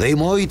gjetje dhe i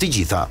mohoi të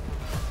gjitha.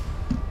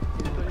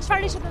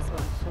 Çfarë ishte të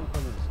zgjidhur?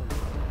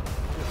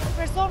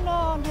 Person në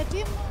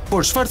hetim?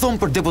 Por çfarë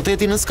thon për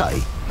deputetin në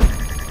SKY?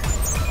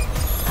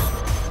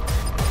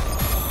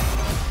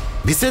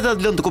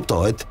 Bisedat lënë të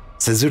kuptohet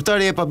se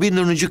zyrtari e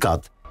pabindur në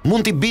gjykat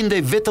mund t'i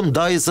bindej vetëm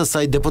dajës së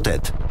saj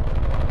deputet.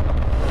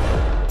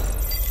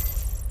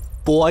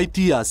 Po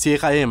ajtia si e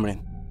ka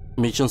emrin,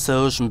 me qënëse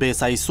është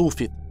mbesa i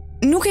Yusufit.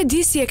 Nuk e di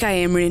si e ka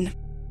emrin.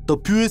 Të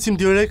pyesim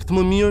direkt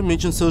më mirë me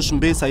qënëse është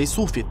mbesa i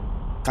Yusufit.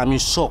 Kam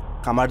një shok,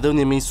 kam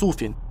marrëdhënie me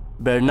Yusufin,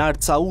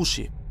 Bernard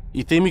Caushi,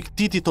 i themi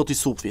këtiti tot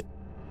Yusufit,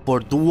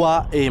 por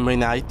dua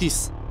emrin e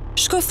ajtis.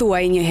 Shko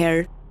thuaj një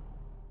herë.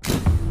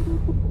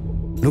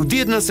 Nuk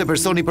dihet nëse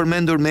personi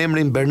përmendur me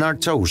emrin Bernard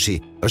Caushi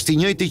është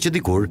i njëjti që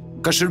dikur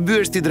ka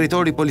shërbyer si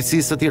drejtori i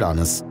policisë së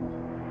Tiranës.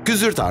 Ky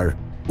zyrtar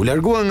u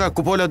largua nga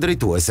kupola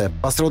drejtuese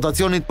pas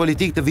rotacionit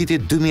politik të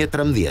vitit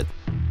 2013.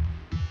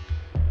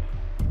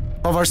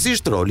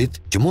 Pavarësisht rolit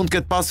që mund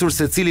ketë pasur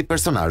secili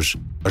personazh,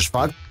 është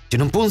fakt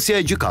që nënpunësia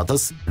e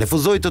gjykatës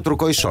refuzoi të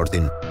trukojë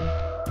shortin.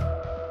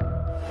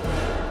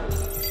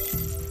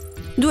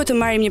 Duhet të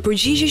marrim një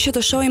përgjigje që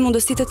të shohim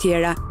mundësitë të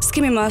tjera.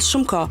 S'kemi më as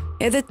shumë kohë,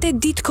 edhe 8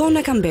 ditë kohë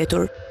na ka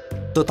mbetur.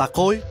 Të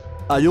takoj,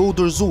 ajo u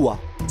dorëzua,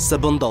 se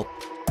bën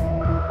dot.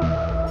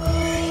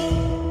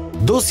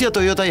 Dosja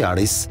Toyota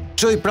Yaris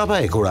çoi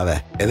prapa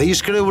ekurave edhe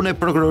ish kreun e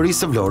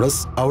prokurorisë së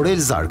Vlorës,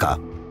 Aurel Zarka.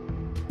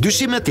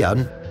 Dyshimet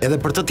janë edhe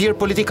për të tjerë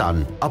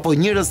politikan apo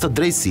njerëz të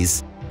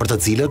drejtësisë, për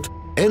të cilët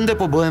ende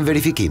po bëhen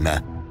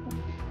verifikime.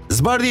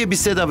 Zbardhje e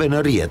bisedave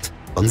në rrjet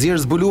po nxjerr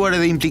zbuluar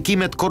edhe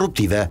implikimet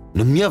korruptive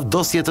në mjaft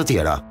dosje të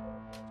tjera.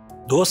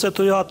 Dosja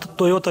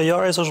Toyota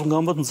Yaris është nga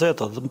më të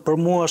nxehta, për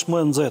mua është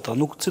më e nxehta.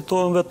 Nuk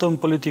citohen vetëm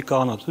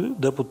politikanët,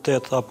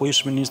 deputet apo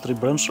ish ministri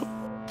i brendshëm.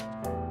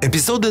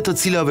 Episodet të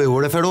cilave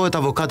u referohet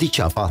avokati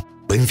Qafa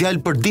bëjnë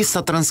fjalë për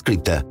disa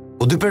transkripte,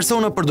 ku dy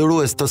persona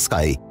përdorues të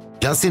SKY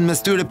flasin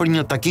mes tyre për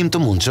një takim të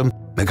mundshëm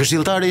me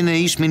këshilltarin e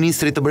ish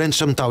ministrit të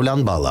brendshëm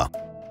Taulan Balla.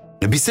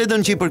 Në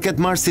bisedën që i përket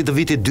marsit të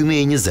vitit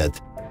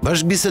 2020,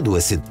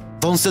 bashkëbiseduesit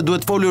thonë se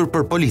duhet folur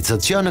për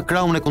policët që janë në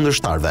krahun e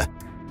kundërshtarëve.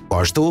 Po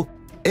ashtu,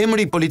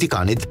 emri i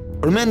politikanit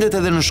përmendet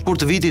edhe në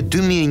shkurt vitit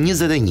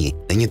 2021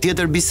 në një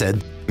tjetër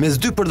bisedë mes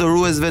dy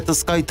përdoruesve të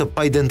SKY të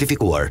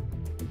paidentifikuar.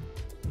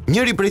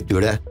 Njëri prej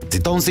tyre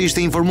citon se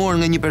ishte informuar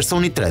nga një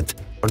person i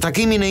tretë për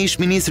takimin e ish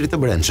ministrit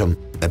të brendshëm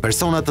me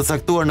persona të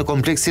caktuar në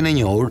kompleksin e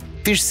njohur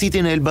Fish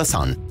City në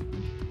Elbasan.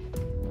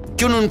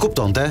 Kjo nuk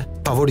kuptonte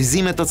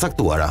favorizime të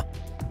caktuara.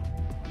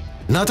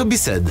 Në atë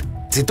bisedë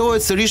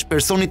citohet sërish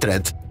personi i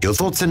tretë që u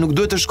thotë se nuk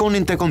duhet të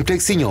shkonin te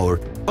kompleksi i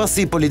njohur,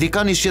 pasi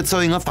politikani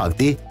shqetësoi nga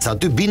fakti se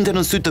aty binte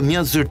në sy të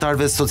mjaft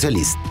zyrtarëve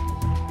socialistë.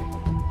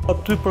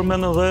 Aty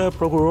përmend edhe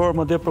prokuror,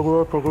 madje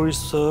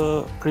prokurorisë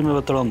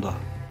krimeve të rënda.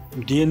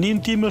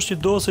 Djenin tim është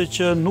i dosje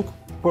që nuk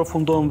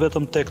përfundon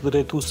vetëm tek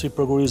drejtuesi i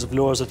prokurorisë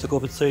Vlorës e tek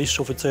ish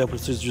oficerja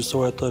policisë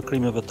gjyqësore të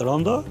krimeve të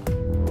rënda.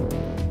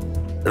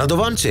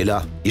 Radovan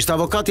Çela ishte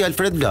avokati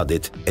Alfred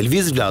Vladit,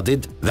 Elviz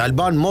Vladit dhe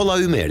Alban Molla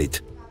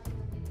Ymerit.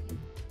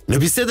 Në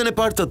bisedën e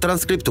parë të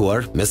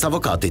transkriptuar mes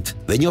avokatit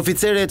dhe një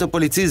oficere të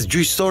policisë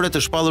gjyqësore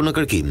të shpallur në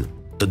kërkim,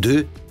 të dy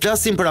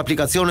flasin për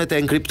aplikacionet e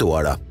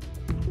enkriptuara.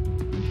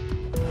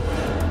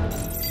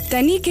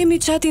 Tani kemi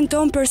chatin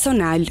ton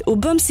personal, u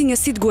bëm si një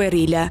sit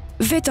guerrilla.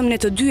 Vetëm ne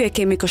të dy e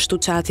kemi kështu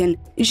chatin.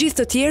 Gjithë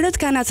të tjerët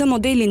kanë atë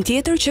modelin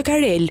tjetër që ka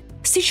rel.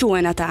 Si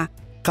quhen ata?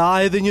 Ka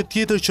edhe një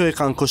tjetër që e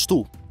kanë kështu.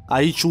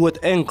 Ai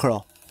quhet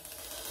Enchro.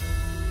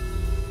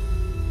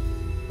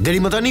 Deri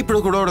më tani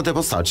prokurorët e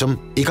posaçëm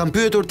i kanë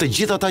pyetur të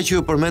gjithë ata që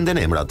ju përmenden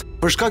emrat,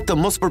 për shkak të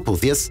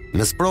mospërputhjes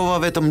mes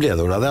provave të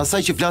mbledhura dhe asaj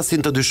që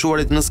flasin të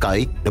dyshuarit në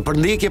SKY në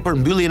përndjekje për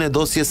mbylljen e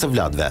dosjes së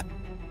Vladve.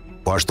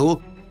 Po ashtu,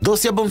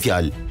 dosja bën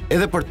fjalë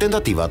edhe për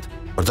tentativat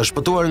për të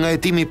shpëtuar nga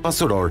hetimi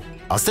pasuror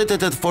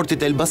asetet e të fortit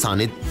e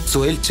Elbasanit,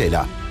 Suel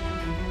Çela.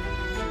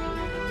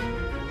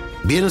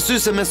 Bie në sy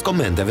se mes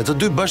komenteve të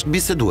dy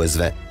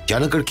bashkëbiseduesve që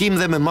janë në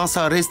kërkim dhe me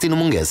masa arresti në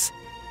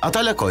mungesë,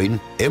 ata lakojnë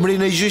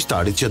emrin e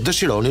gjyqtarit që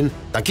dëshironin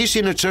ta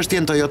kishin në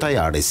çështjen Toyota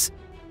Yaris.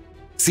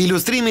 Si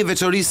ilustrimi i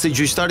veçorisë së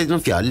gjyqtarit në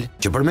fjalë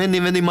që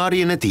përmendin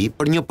vendimarrjen e tij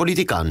për një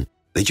politikan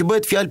dhe që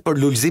bëhet fjalë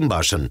për Lulzim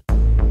Bashën.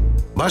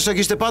 Basha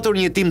kishte patur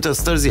një hetim të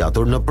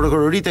stërzjatur në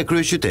prokuroritë e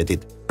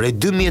kryeqytetit prej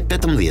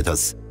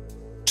 2018-s.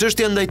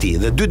 Çështja ndaj tij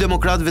dhe dy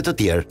demokratëve të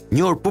tjerë,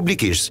 njohur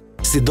publikisht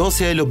si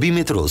dosja e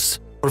lobimit rus,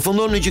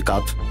 përfundon në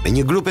gjykat me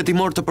një grup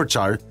hetimor të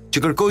përçar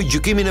që kërkoi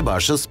gjykimin e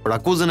Bashës për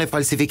akuzën e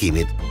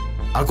falsifikimit.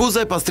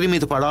 Akuza e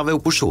pastrimit të parave u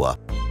pushua.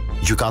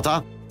 Gjykata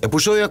e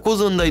pushoi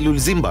akuzën ndaj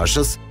Lulzim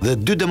Bashës dhe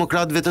dy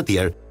demokratëve të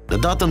tjerë në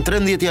datën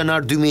 13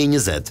 janar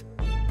 2020.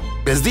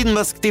 5 ditë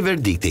mbas këtij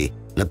verdikti,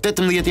 në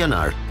 18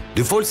 janar,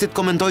 dy folësit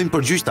komentojnë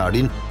për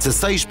gjyqtarin se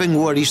sa i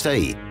shpenguar ishte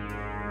ai.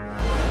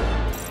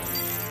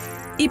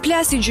 I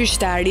plasi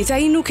gjyqtarit,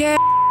 ai nuk e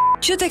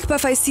që tek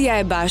pafajësia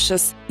e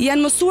Bashës.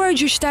 Janë mësuar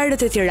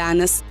gjyqtarët e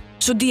Tiranës.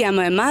 Çudia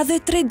më e madhe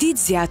 3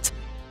 ditë zjat.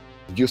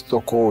 Gjithë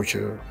të kohë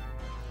që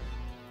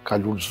ka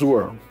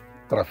lullzuar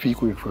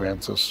trafiku i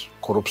influencës,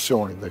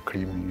 korrupsionin dhe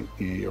krimi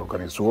i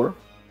organizuar,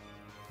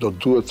 do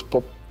duhet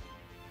po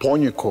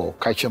një kohë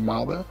kaq e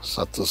madhe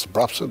sa të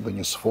zbrapset dhe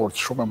një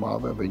sforcë shumë e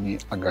madhe dhe një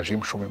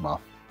angazhim shumë i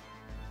madh.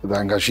 Dhe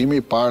angazhimi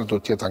i parë do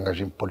të jetë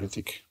angazhim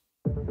politik.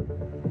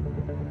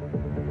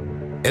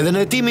 Edhe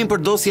në hetimin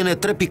për dosjen e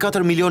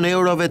 3.4 milion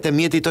eurove të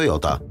mjeti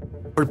Toyota,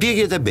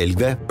 përpjekjet e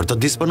belgëve për të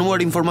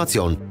disponuar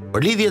informacion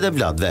për lidhjet e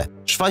Vladve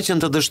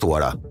shfaqen të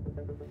dështuara.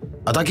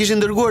 Ata kishin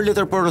dërguar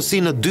letër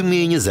porosi në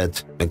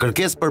 2020 me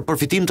kërkesë për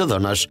përfitim të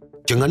dhënash,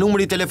 që nga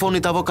numri i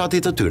telefonit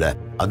avokatit të tyre,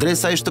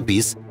 adresa e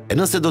shtëpisë e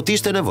nëse do të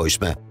ishte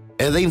nevojshme,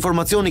 edhe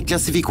informacioni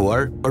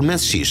klasifikuar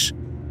përmes shish.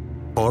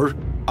 Por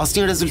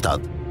asnjë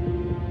rezultat.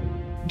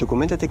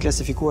 Dokumentet e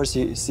klasifikuar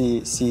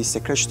si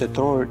sekret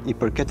shtetëror i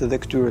përket edhe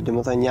këtyre,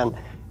 domethënë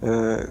janë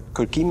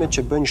kërkimet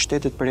që bën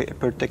shtetet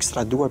për të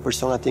ekstraduar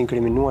personat e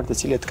inkriminuar të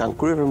cilët kanë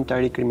kryer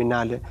veprimtari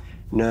kriminale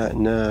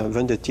në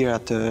vende të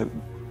tjera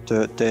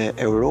të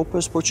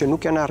Europës, por që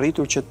nuk janë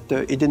arritur që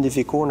të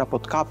identifikohen apo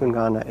të kapen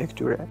nga ana e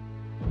këtyre.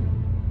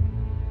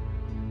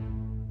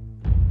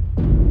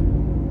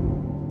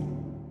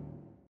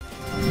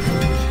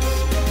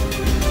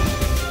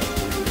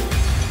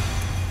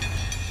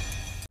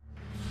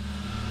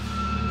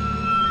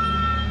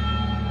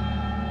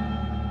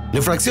 Në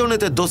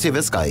fraksionet e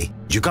dosjeve SKY,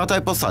 gjykata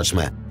e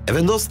posaçme e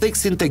vendos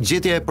tekstin tek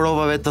gjetja e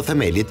provave të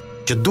themelit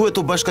që duhet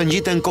u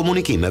bashkangjiten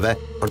komunikimeve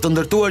për të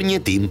ndërtuar një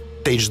hetim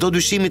te çdo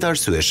dyshimi të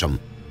arsyeshëm.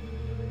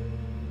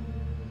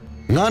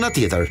 Nga ana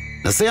tjetër,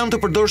 nëse janë të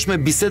përdorshme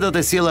bisedat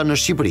e sjella në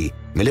Shqipëri,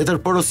 me letër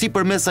porosi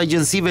përmes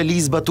agjensive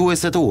ligj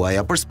zbatuese të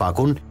huaja për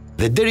spakun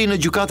dhe deri në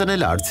gjykatën e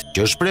lartë,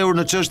 që është shprehur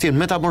në çështjen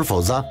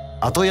metamorfoza,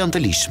 ato janë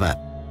të lishme.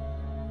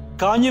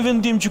 Ka një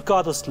vendim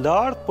gjykatës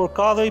lartë, por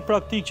ka dhe i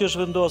praktik që është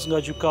vendos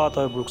nga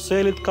gjykata e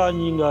Brukselit, ka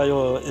një nga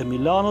ajo e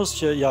Milanos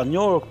që janë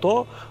njohur këto,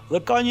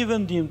 dhe ka një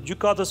vendim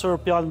gjykatës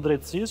Europiane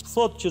Drejtësisë,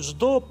 thotë që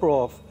çdo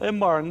provë e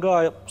marrë nga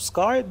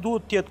SKY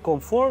duhet të jetë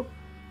konform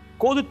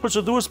kodit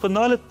procedurës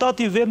penale të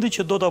atij vendi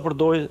që do ta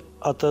përdorë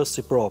atë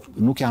si provë.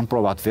 Nuk janë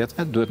provat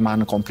vetme, duhet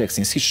marrë në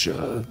kompleksin, siç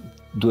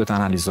duhet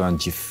analizohen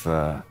gjithë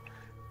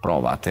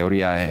provat.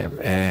 Teoria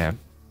e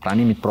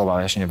pranimit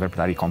provave është një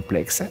veprimtari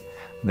komplekse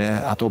dhe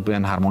ato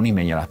bëhen harmoni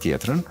me njëra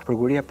tjetrën.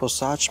 Prokuria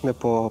posaçme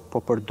po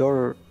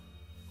përdor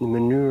në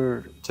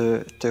mënyrë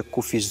të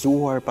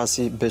kufizuar,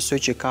 pasi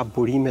besoj që ka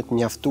burimet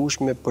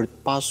mjaftueshme për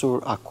të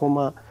pasur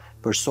akoma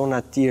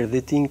persona të tjerë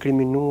dhe të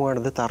inkriminuar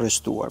dhe të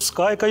arrestuar.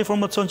 SKY ka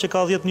informacion që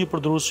ka 10.000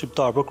 përdorues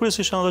shqiptar, por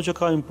kryesisht janë ato që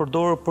kanë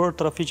përdorur për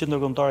trafiqin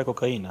ndërkombëtar e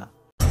kokaine.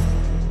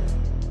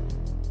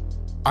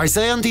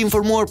 Ajsa janë të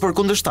informuar për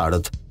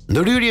kundërshtarët,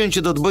 ndërhyrjen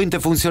që do të bëjnë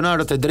te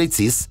funksionarët e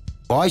drejtësisë,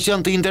 po aq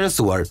janë të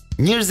interesuar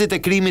njerëzit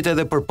e krimit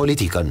edhe për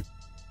politikën.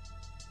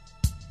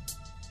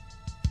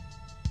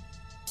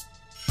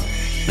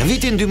 Në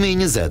vitin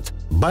 2020,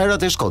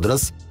 Bajrat e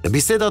Shkodrës, në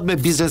bisedat me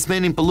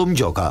biznesmenin Arben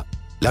Ndoka,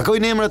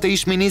 lakojnë emrat e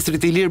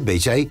ish-ministrit Ilir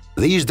Beqaj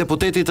dhe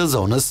ish-deputetit të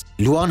zonës,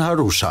 Luan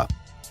Harusha.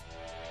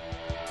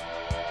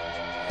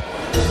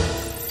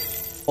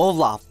 O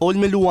vlla, fol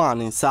me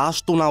Luanin se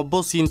ashtu na u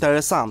bë si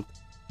interesant.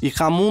 I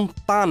ka mund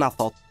tana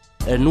thot,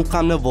 e nuk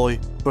kam nevojë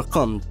për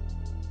kënd.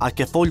 A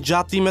ke fol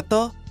gjati me të?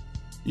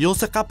 Jo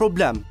se ka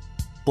problem,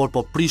 por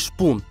po prish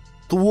punë.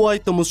 Tuaj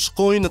të mos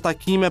shkojnë në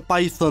takime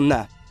pa i thënë ne.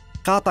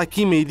 Ka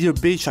takime Ilir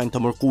Beqajn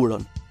të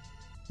mërkurën.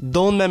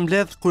 Don me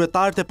mbledh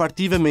kryetarët e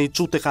partive me i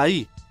çu tek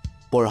ai.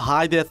 Por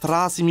hajde e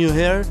thrasim një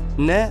herë,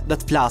 ne dhe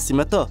të flasim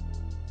me të.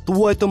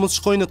 Tuaj të mos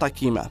shkojnë në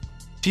takime.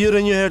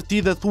 Thirrë një herë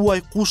ti dhe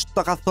thuaj kush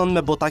të ka thënë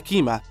me bo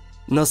takime.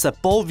 Nëse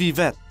po vi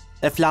vet,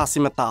 e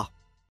flasim me ta.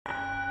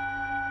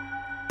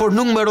 Por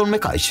nuk mbaron me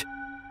kaq.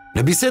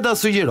 Në biseda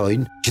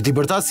sugjerojnë që t'i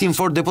bërtasin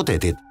fort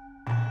deputetit.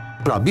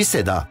 Pra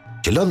biseda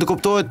që lën të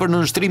kuptohet për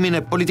nënshtrimin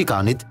e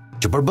politikanit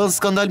që përbën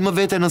skandal më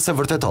vete nëse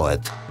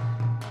vërtetohet.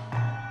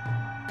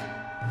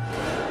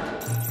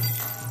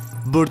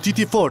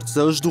 Bërtiti fort se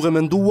është duke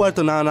menduar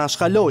të na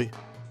anashkaloj.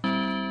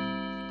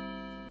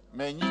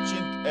 Me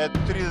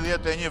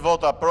 131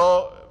 vota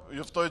pro,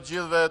 ju ftoj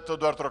gjithve të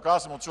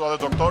duartrokasim, u qua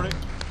dhe doktori.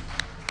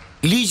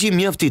 Ligji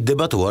mjaft i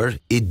debatuar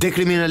i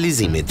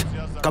dekriminalizimit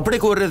ka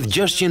prekur rreth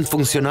 600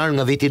 funksionar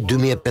nga viti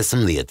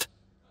 2015.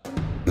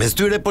 Mes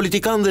tyre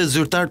politikanë dhe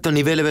zyrtarë të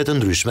niveleve të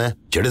ndryshme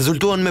që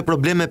rezultuan me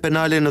probleme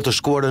penale në të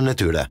shkuarën e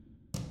tyre.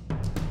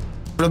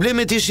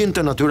 Problemet ishin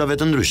të natyrave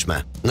të ndryshme,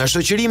 nga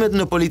shoqërimet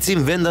në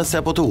policin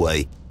vendase apo të huaj,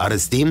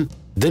 arrestim,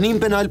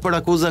 dënim penal për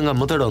akuza nga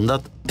më të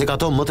rëndat tek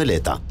ato më të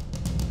lehta.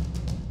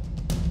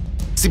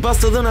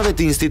 Sipas të dhënave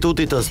të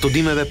Institutit të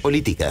Studimeve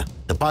Politike,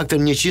 të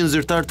paktën 100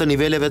 zyrtarë të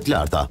niveleve të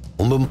larta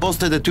humbën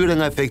postet e tyre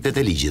nga efektet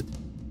e ligjit.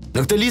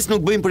 Në këtë listë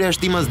nuk bëjmë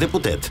përjashtim as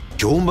deputet,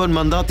 që humbën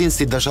mandatin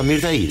si Dashamir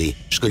Tahiri,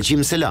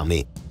 Shkëlqim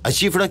Selami,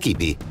 Aqif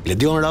Rakipi,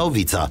 Ledion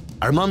Raovica,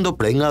 Armando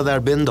Prenga dhe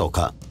Arben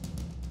Ndoka.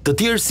 Të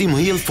tjerë si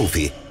Mhill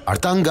Fufi,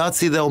 Artan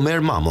Gaci dhe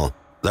Omer Mamo,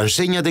 dhe në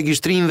shenjat e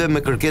gishtrinjve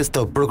me kërkesë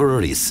të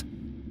prokurorisë.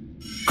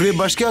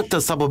 Kryebashkiak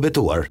të sapo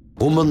betuar,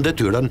 humbën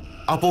detyrën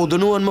apo u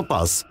dënuan më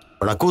pas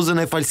për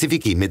akuzën e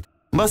falsifikimit,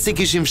 mbasi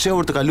kishin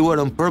fshehur të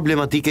kaluarën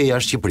problematike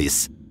jashtë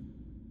Shqipërisë.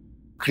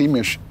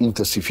 Krimi është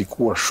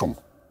intensifikuar shumë.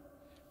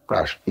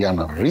 Pra,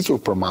 janë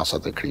rritur për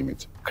masat e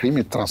krimit.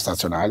 Krimit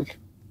transnacional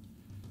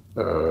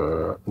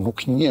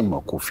nuk njeh më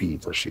kufi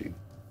tash.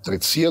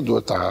 Drejtësia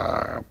duhet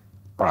ta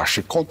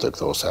parashikonte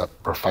këtë ose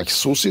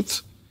përfaqësuesit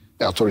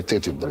e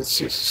autoritetit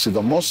drejtësisë,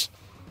 sidomos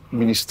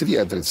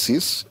Ministria e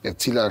Drejtësisë, e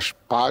cila është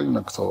palë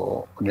në këto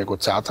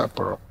negociata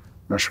për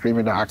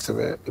nënshkrimin e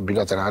akteve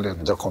bilaterale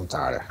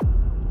ndërkombëtare.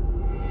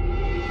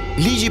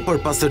 Ligji për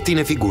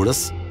pastërtinë e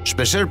figurës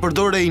shpeshherë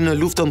përdorej në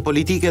luftën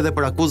politike dhe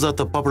për akuza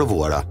të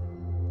paprovuara.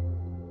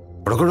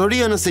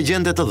 Prokuroria nëse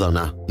gjente të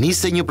dhëna,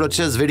 niste një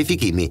proces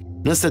verifikimi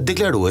nëse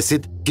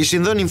deklaruesit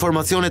kishin dhënë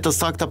informacione të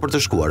sakta për të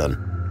shkuarën.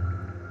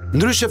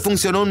 Ndryshe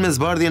funksionon me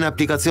zbardhjen e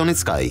aplikacionit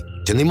SKY,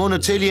 që ndihmon në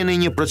çeljen e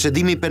një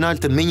procedimi penal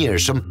të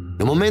menjëhershëm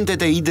në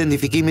momentet e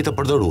identifikimit të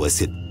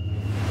përdoruesit.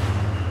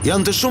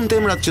 Janë të shumë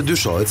emrat që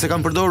dyshohet se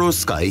kanë përdorur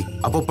SKY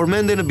apo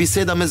përmenden në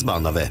biseda mes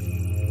bandave.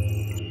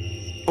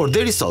 Por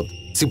deri sot,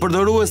 si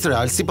përdorues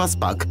real sipas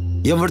PAK,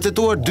 janë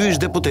vërtetuar 2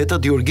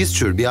 ish-deputetët Jurgis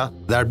Çyrbja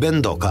dhe Arben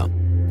Ndoka.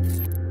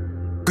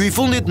 Ky i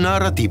fundit në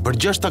arrati për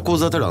 6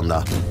 akuza të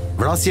rënda.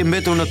 Vrasje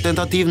mbetur në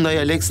tentativë ndaj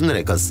Alex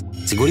Ndrekës,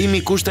 sigurimi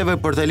i kushteve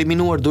për të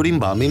eliminuar Durim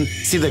Bamin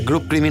si dhe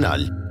grup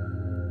kriminal.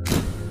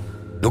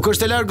 Nuk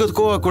është e largët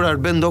koha kur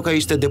Arben Ndoka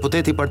ishte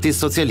deputet i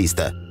Partisë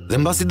Socialiste dhe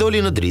mbasi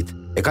doli në dritë,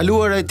 e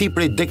kaluara e tij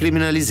prej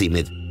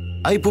dekriminalizimit,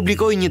 ai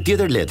publikoi një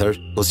tjetër letër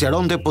ku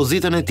sqaronte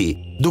pozitën e tij,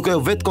 duke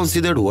u vetë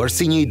konsideruar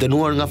si një i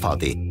dënuar nga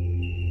fati.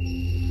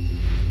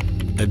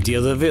 E di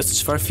edhe vetë se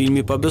çfarë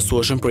filmi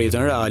pabesueshëm për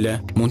jetën reale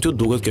mund t'ju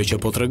duket kjo që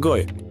po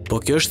tregoj, po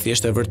kjo është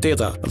thjesht e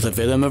vërteta dhe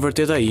vetëm e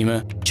vërteta ime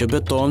që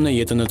betohem në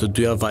jetën e të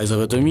dyja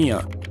vajzave të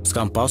mia.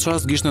 S'kam pasur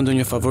asgjë në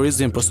ndonjë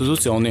favorizim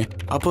prostitucioni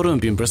apo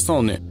rrëmbim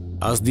personi,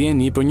 as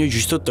dieni për një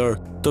gjyq të tërë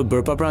të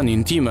bërë pa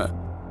praninë time.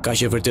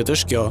 Kaq e vërtetë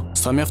është kjo,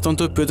 sa mjafton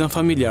të pyeten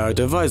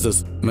familjarët e vajzës,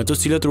 me të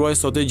cilët ruaj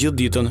sot e gjithë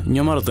ditën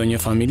një marrëdhënie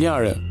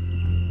familjare.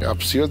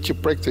 Hapësirat që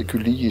prekte ky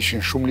ligj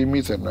ishin shumë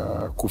limite në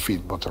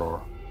kufit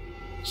botëror,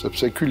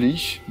 sepse ky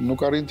ligj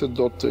nuk arrinte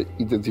dot të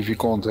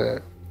identifikonte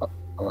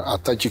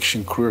ata që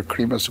kishin kryer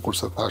krime, sikur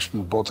se thash,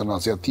 në botën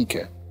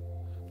aziatike,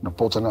 në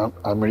botën e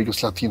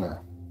Amerikës Latine.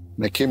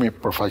 Ne kemi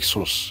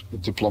përfaqësues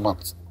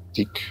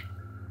diplomatik,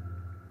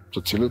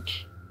 të cilët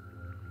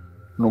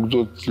nuk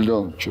do të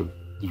lënë që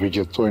të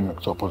vegjetojnë në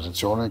këto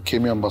pozicione.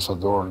 Kemi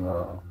ambasador në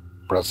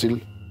Brazil,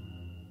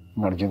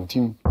 në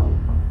Argentinë.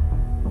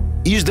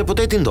 Ish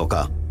deputeti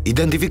Ndoka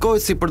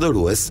identifikohet si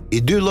përdorus i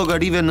dy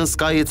llogarive në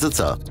SKY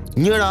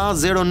njëra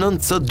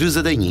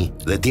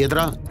A09C41 dhe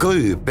tjetra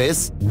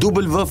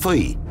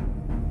KY5WFI.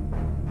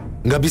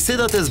 Nga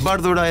bisedat e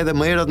zbardhura edhe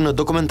më herët në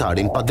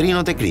dokumentarin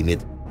Padrinot e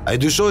krimit, ai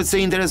dyshohet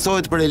se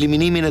interesohet për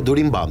eliminimin e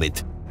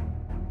durimbamit.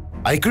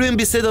 Ai kryen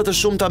biseda të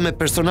shumta me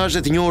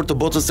personazhe të njohur të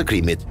botës së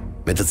krimit,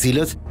 me të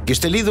cilët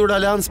kishte lidhur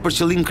aleancë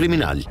për qëllim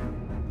kriminal.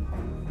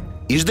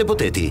 Ish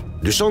deputeti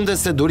dyshonte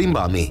se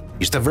durimbami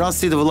ishte vrasë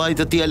si të vëllait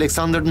të tij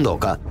Arben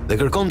Ndoka dhe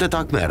kërkonte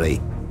ta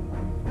akmerrej.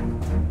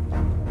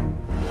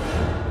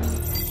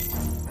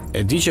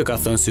 E di që ka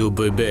thënë si u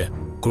bëj be,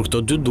 kur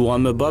këto dy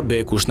duan me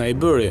babe kush na i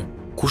bëri,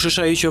 kush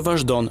është ai që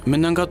vazhdon me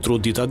na ngatru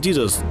dita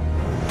ditës.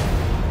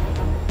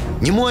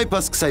 Një muaj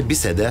pas kësaj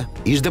bisede,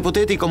 ish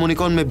deputeti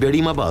komunikon me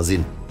Berim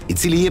Abazin, i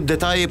cili jep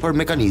detaje për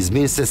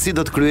mekanizmin se si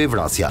do të kryej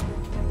vrasja.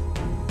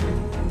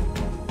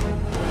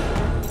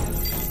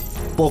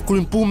 Po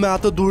krym punë me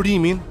atë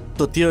durimin,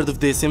 të tjerë të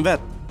vdesin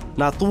vetë.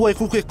 Na thuaj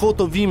ku ke kohë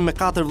të vim me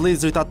 4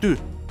 vëllezërit aty,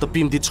 të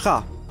pim diçka,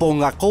 po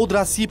nga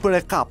kodra sipër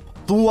e kap.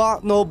 Thua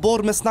në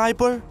obor me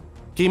sniper?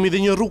 Kemi dhe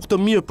një rrugë të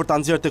mirë për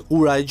ta nxjerrë tek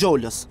ura e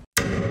gjollës.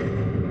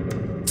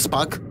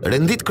 Spak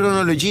rendit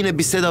kronologjinë e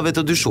bisedave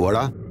të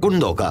dyshuara, kur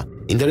Ndoka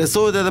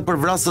interesohet edhe për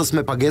vrasës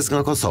me pagesë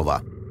nga Kosova.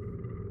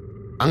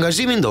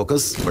 Angazhimi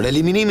Ndokës për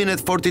eliminimin e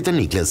të fortit të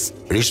Niklës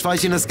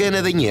rishfaqi në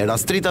skenë edhe një herë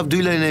Astrit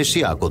Avdylen e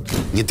Shiakut,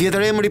 një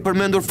tjetër emër i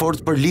përmendur fort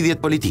për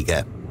lidhjet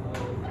politike.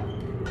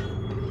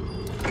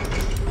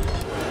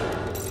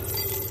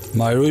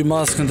 Ma i ruj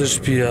maskën të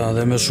shtëpia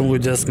dhe me shumë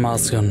kujdes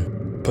maskën,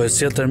 po e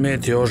sjell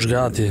tërmeti është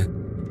gati.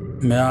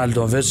 Me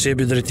Aldo veç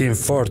jepi drejtim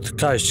fort,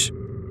 kaq,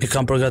 i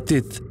kam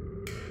përgatit.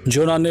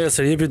 Gjona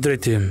nesër jepi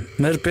drejtim,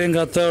 merr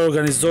penga të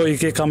organizoj i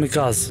ke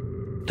kamikaz.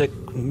 Tek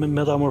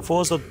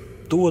metamorfozat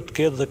duhet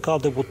ketë dhe ka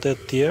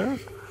deputet tjerë,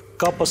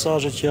 ka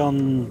pasazhe që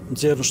janë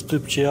nxjerrë në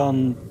shtyp që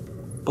janë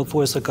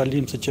pothuajse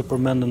kalimse që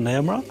përmenden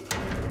emra.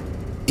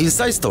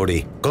 Inside Story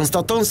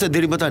konstaton se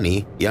deri më tani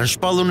janë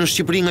shpallur në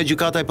Shqipëri nga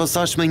gjykata e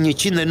posaçme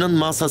 109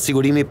 masa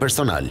sigurimi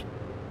personal.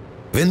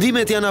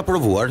 Vendimet janë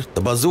aprovuar,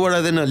 të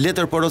bazuara edhe në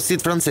letër porosit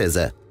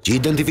franceze, që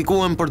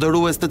identifikuan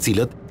përdorues të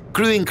cilët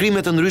kryen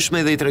krime të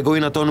ndryshme dhe i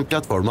tregojnë ato në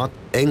platformat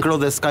Enchro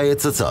dhe SKY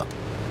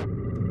Zbardhen.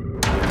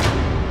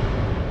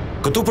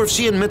 Këtu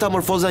përfshihen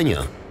Metamorfoza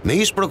 1, me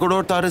ish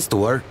prokuror të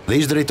arrestuar dhe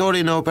ish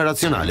drejtori në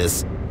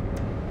operacionales.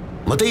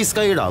 Mëtej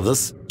SKY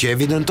radhës, që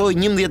evidentoi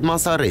 11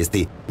 masa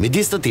arresti,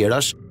 midis të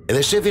tjerash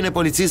edhe shefin e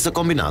policisë së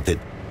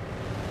kombinatit.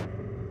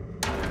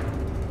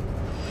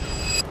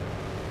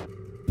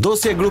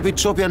 Dosja e grupit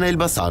Çopja në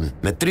Elbasan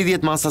me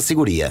 30 masa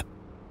sigurie.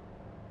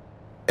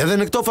 Edhe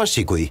në këto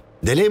fashikuj,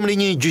 del emri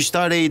një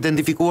gjyqtare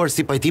identifikuar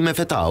si pajtime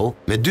fetau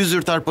me 2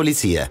 zyrtar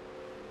policie.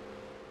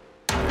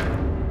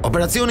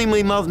 Operacioni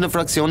më i madh në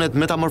fraksionet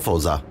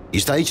Metamorfoza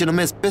ishte ai që në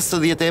mes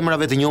 50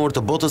 emrave të njohur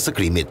të botës së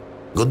krimit,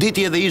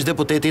 goditi edhe ish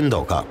deputeti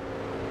Ndoka.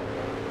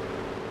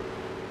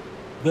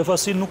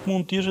 Befasil nuk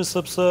mund të ishte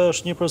sepse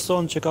është një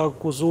person që ka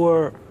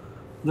akuzuar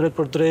drejt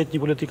për drejt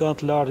një politikan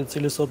të lartë i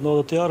cili sot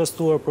ndodhet i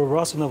arrestuar për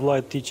vrasjen e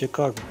vllait të tij që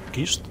ka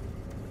gisht.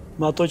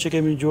 Me ato që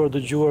kemi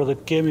dëgjuar dhe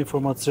kemi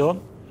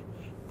informacion,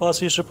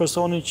 pasi ishte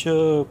personi që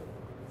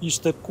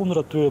ishte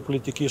kundër atyre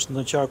politikisht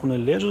në qarkun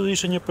e legjit dhe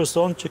ishte një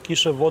person që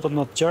kishte vota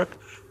në atë qark,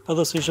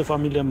 edhe se ishte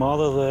familje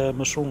madhe dhe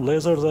me shumë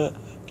vëllezër dhe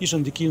kishte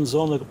ndikim në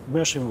zonë dhe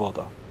merrshin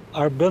vota.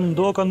 Arben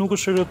Ndoka nuk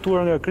është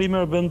rrethuar nga krimi.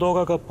 Arben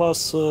Ndoka ka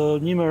pas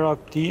një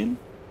merak tim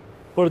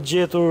për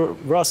gjetur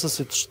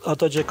vrasësit,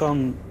 ata që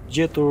kanë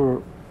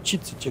gjetur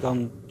qitësit që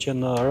kanë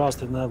qenë në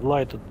rastin e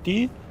vllait të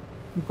tij,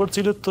 për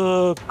cilët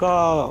ka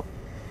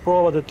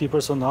provat e tij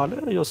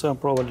personale, jo se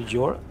janë prova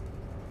ligjore,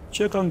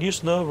 që kanë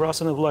gisht në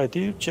vrasjen e vllait të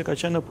tij, që ka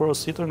qenë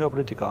porositur nga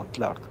politikan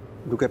të lartë.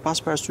 Duke pas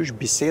parasysh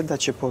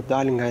bisedat që po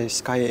dalin nga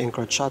SKY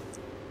Enchro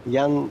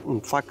janë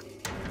në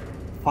fakt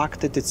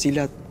faktet e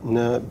cilat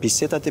në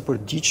bisedat e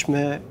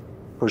përditshme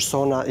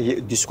persona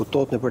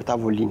diskutohet nëpër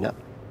tavolina.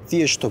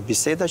 thjesht këto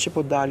biseda që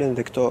po dalin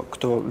dhe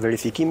këto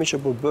verifikime që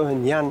po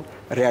bëhen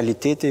janë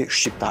realiteti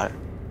shqiptar,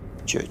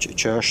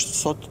 që është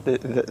sot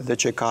dhe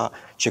që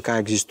ka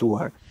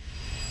ekzistuar.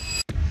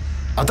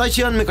 Ata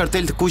që janë me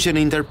kartel të kuqe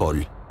në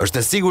Interpol,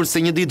 është e sigurt se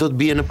një ditë do të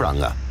bie në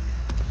pranga.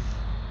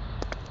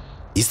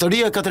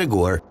 Historia ka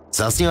treguar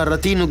se asnjë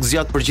arrati nuk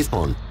zgjat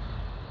përgjithmonë.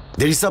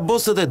 Derisa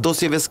bosët e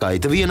dosjeve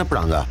SKY të vijnë në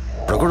pranga,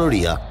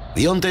 prokuroria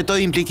vijon të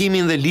hetojë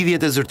implikimin dhe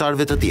lidhjet e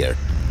zyrtarëve të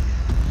tjerë.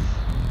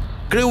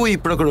 Kreu i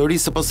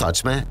prokurorisë së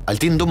posaçme,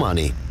 Arben Ndoka,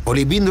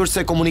 oli bindur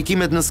se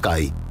komunikimet në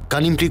SKY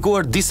kanë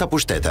implikuar disa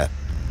pushtete.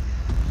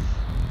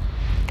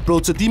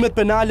 Procedimet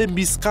penale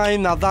mbi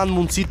SKY na dhanë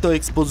mundësi të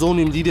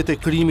ekspozonim lidhjet e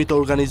krimit të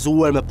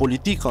organizuar me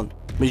politikën,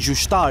 me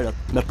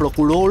gjyqtarët, me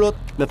prokurorët,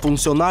 me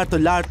funksionarë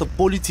të lartë të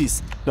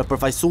policisë, me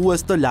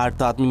përfaqësues të lartë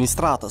të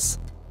administratës.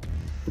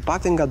 Të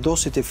paktën nga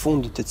dosjet e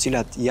fundit të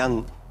cilat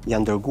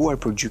janë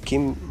dërguar për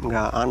gjykim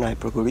nga ana e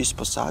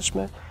prokurorisë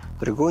posaçme,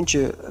 tregojnë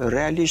që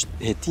realisht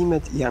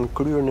hetimet janë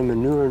kryer në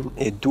mënyrën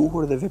e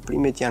duhur dhe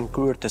veprimet janë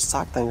kryer të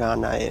sakta nga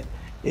ana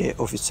e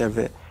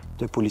oficerëve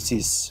të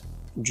policisë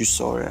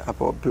gjyqësore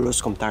apo byros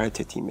kombëtare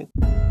të hetimit.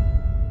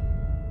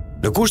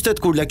 Në kushtet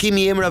kur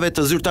lakimi i emrave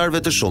të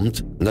zyrtarëve të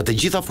shumt nga të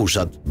gjitha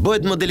fushat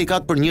bëhet më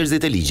delikat për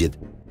njerëzit e ligjit,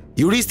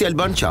 juristi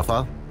Arben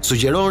Ndoka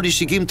sugjeron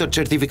rishikim të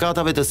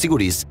certifikatave të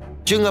sigurisë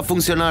që nga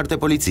funksionarët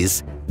e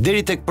policisë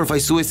deri tek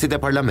përfaqësuesit e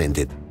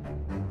parlamentit.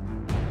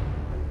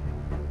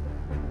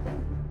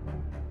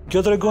 Kjo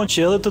tregon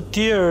që edhe të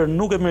tjerë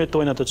nuk e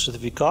meritojnë atë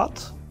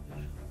certifikat.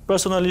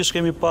 Personalisht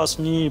kemi pas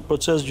një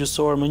proces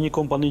gjyqësor me një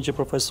kompani që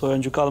përfaqësoi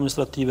në gjykatë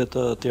administrative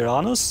të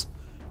Tiranës,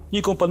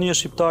 një kompani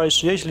shqiptare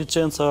që heq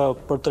licenca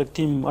për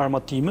tregtim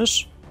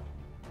armatimesh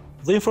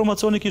dhe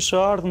informacioni kishte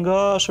ardhur nga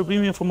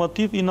shërbimi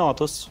informativ i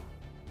NATO-s.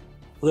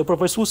 Dhe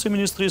përfaqësuesi i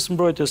Ministrisë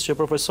Mbrojtjes që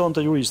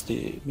përfaqësonte juristi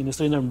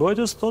Ministrinë e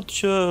Mbrojtjes thotë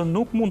që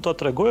nuk mund ta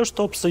tregojë, është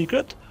top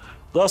secret,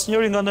 dhe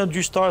asnjëri nga ne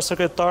gjyqtar,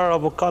 sekretar,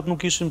 avokat nuk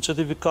kishim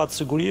certifikat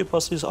sigurie,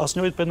 pasi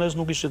asnjëri penez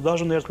nuk ishte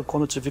dashur ndër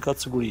kërkonte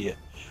certifikat sigurie.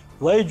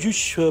 Dhe ai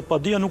gjyq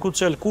padia nuk u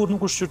çel kurrë,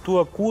 nuk u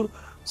shqyrtua kurrë,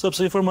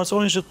 sepse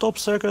informacioni ishte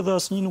top secret dhe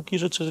asnjë nuk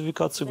kishte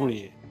certifikat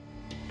sigurie.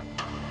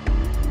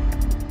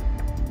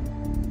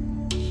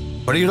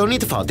 Për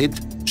ironi të fatit,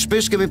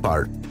 shpesh kemi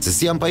parë se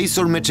si janë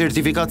pajisur me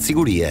certifikat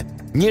sigurie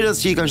njerëz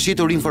që i kanë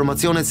shitur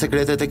informacionet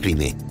sekrete të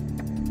krimi.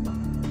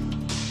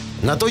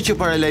 Nga ato që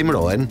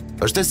paralajmërohen,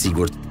 është e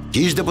sigurt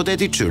që ish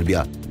deputeti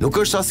Çyrbja nuk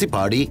është as i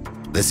pari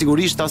dhe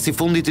sigurisht as i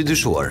fundit i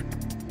dyshuar.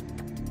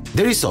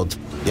 Deri sot,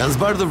 janë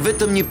zbardhur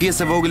vetëm një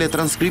pjesë e vogël e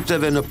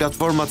transkripteve në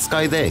platformat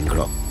SKY dhe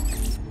Enchro.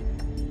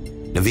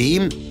 Në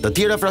vijim, të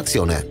tjera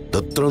fraksione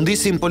do të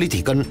trondisin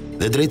politikën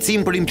dhe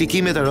drejtësinë për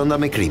implikimet e rënda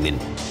me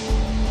krimin.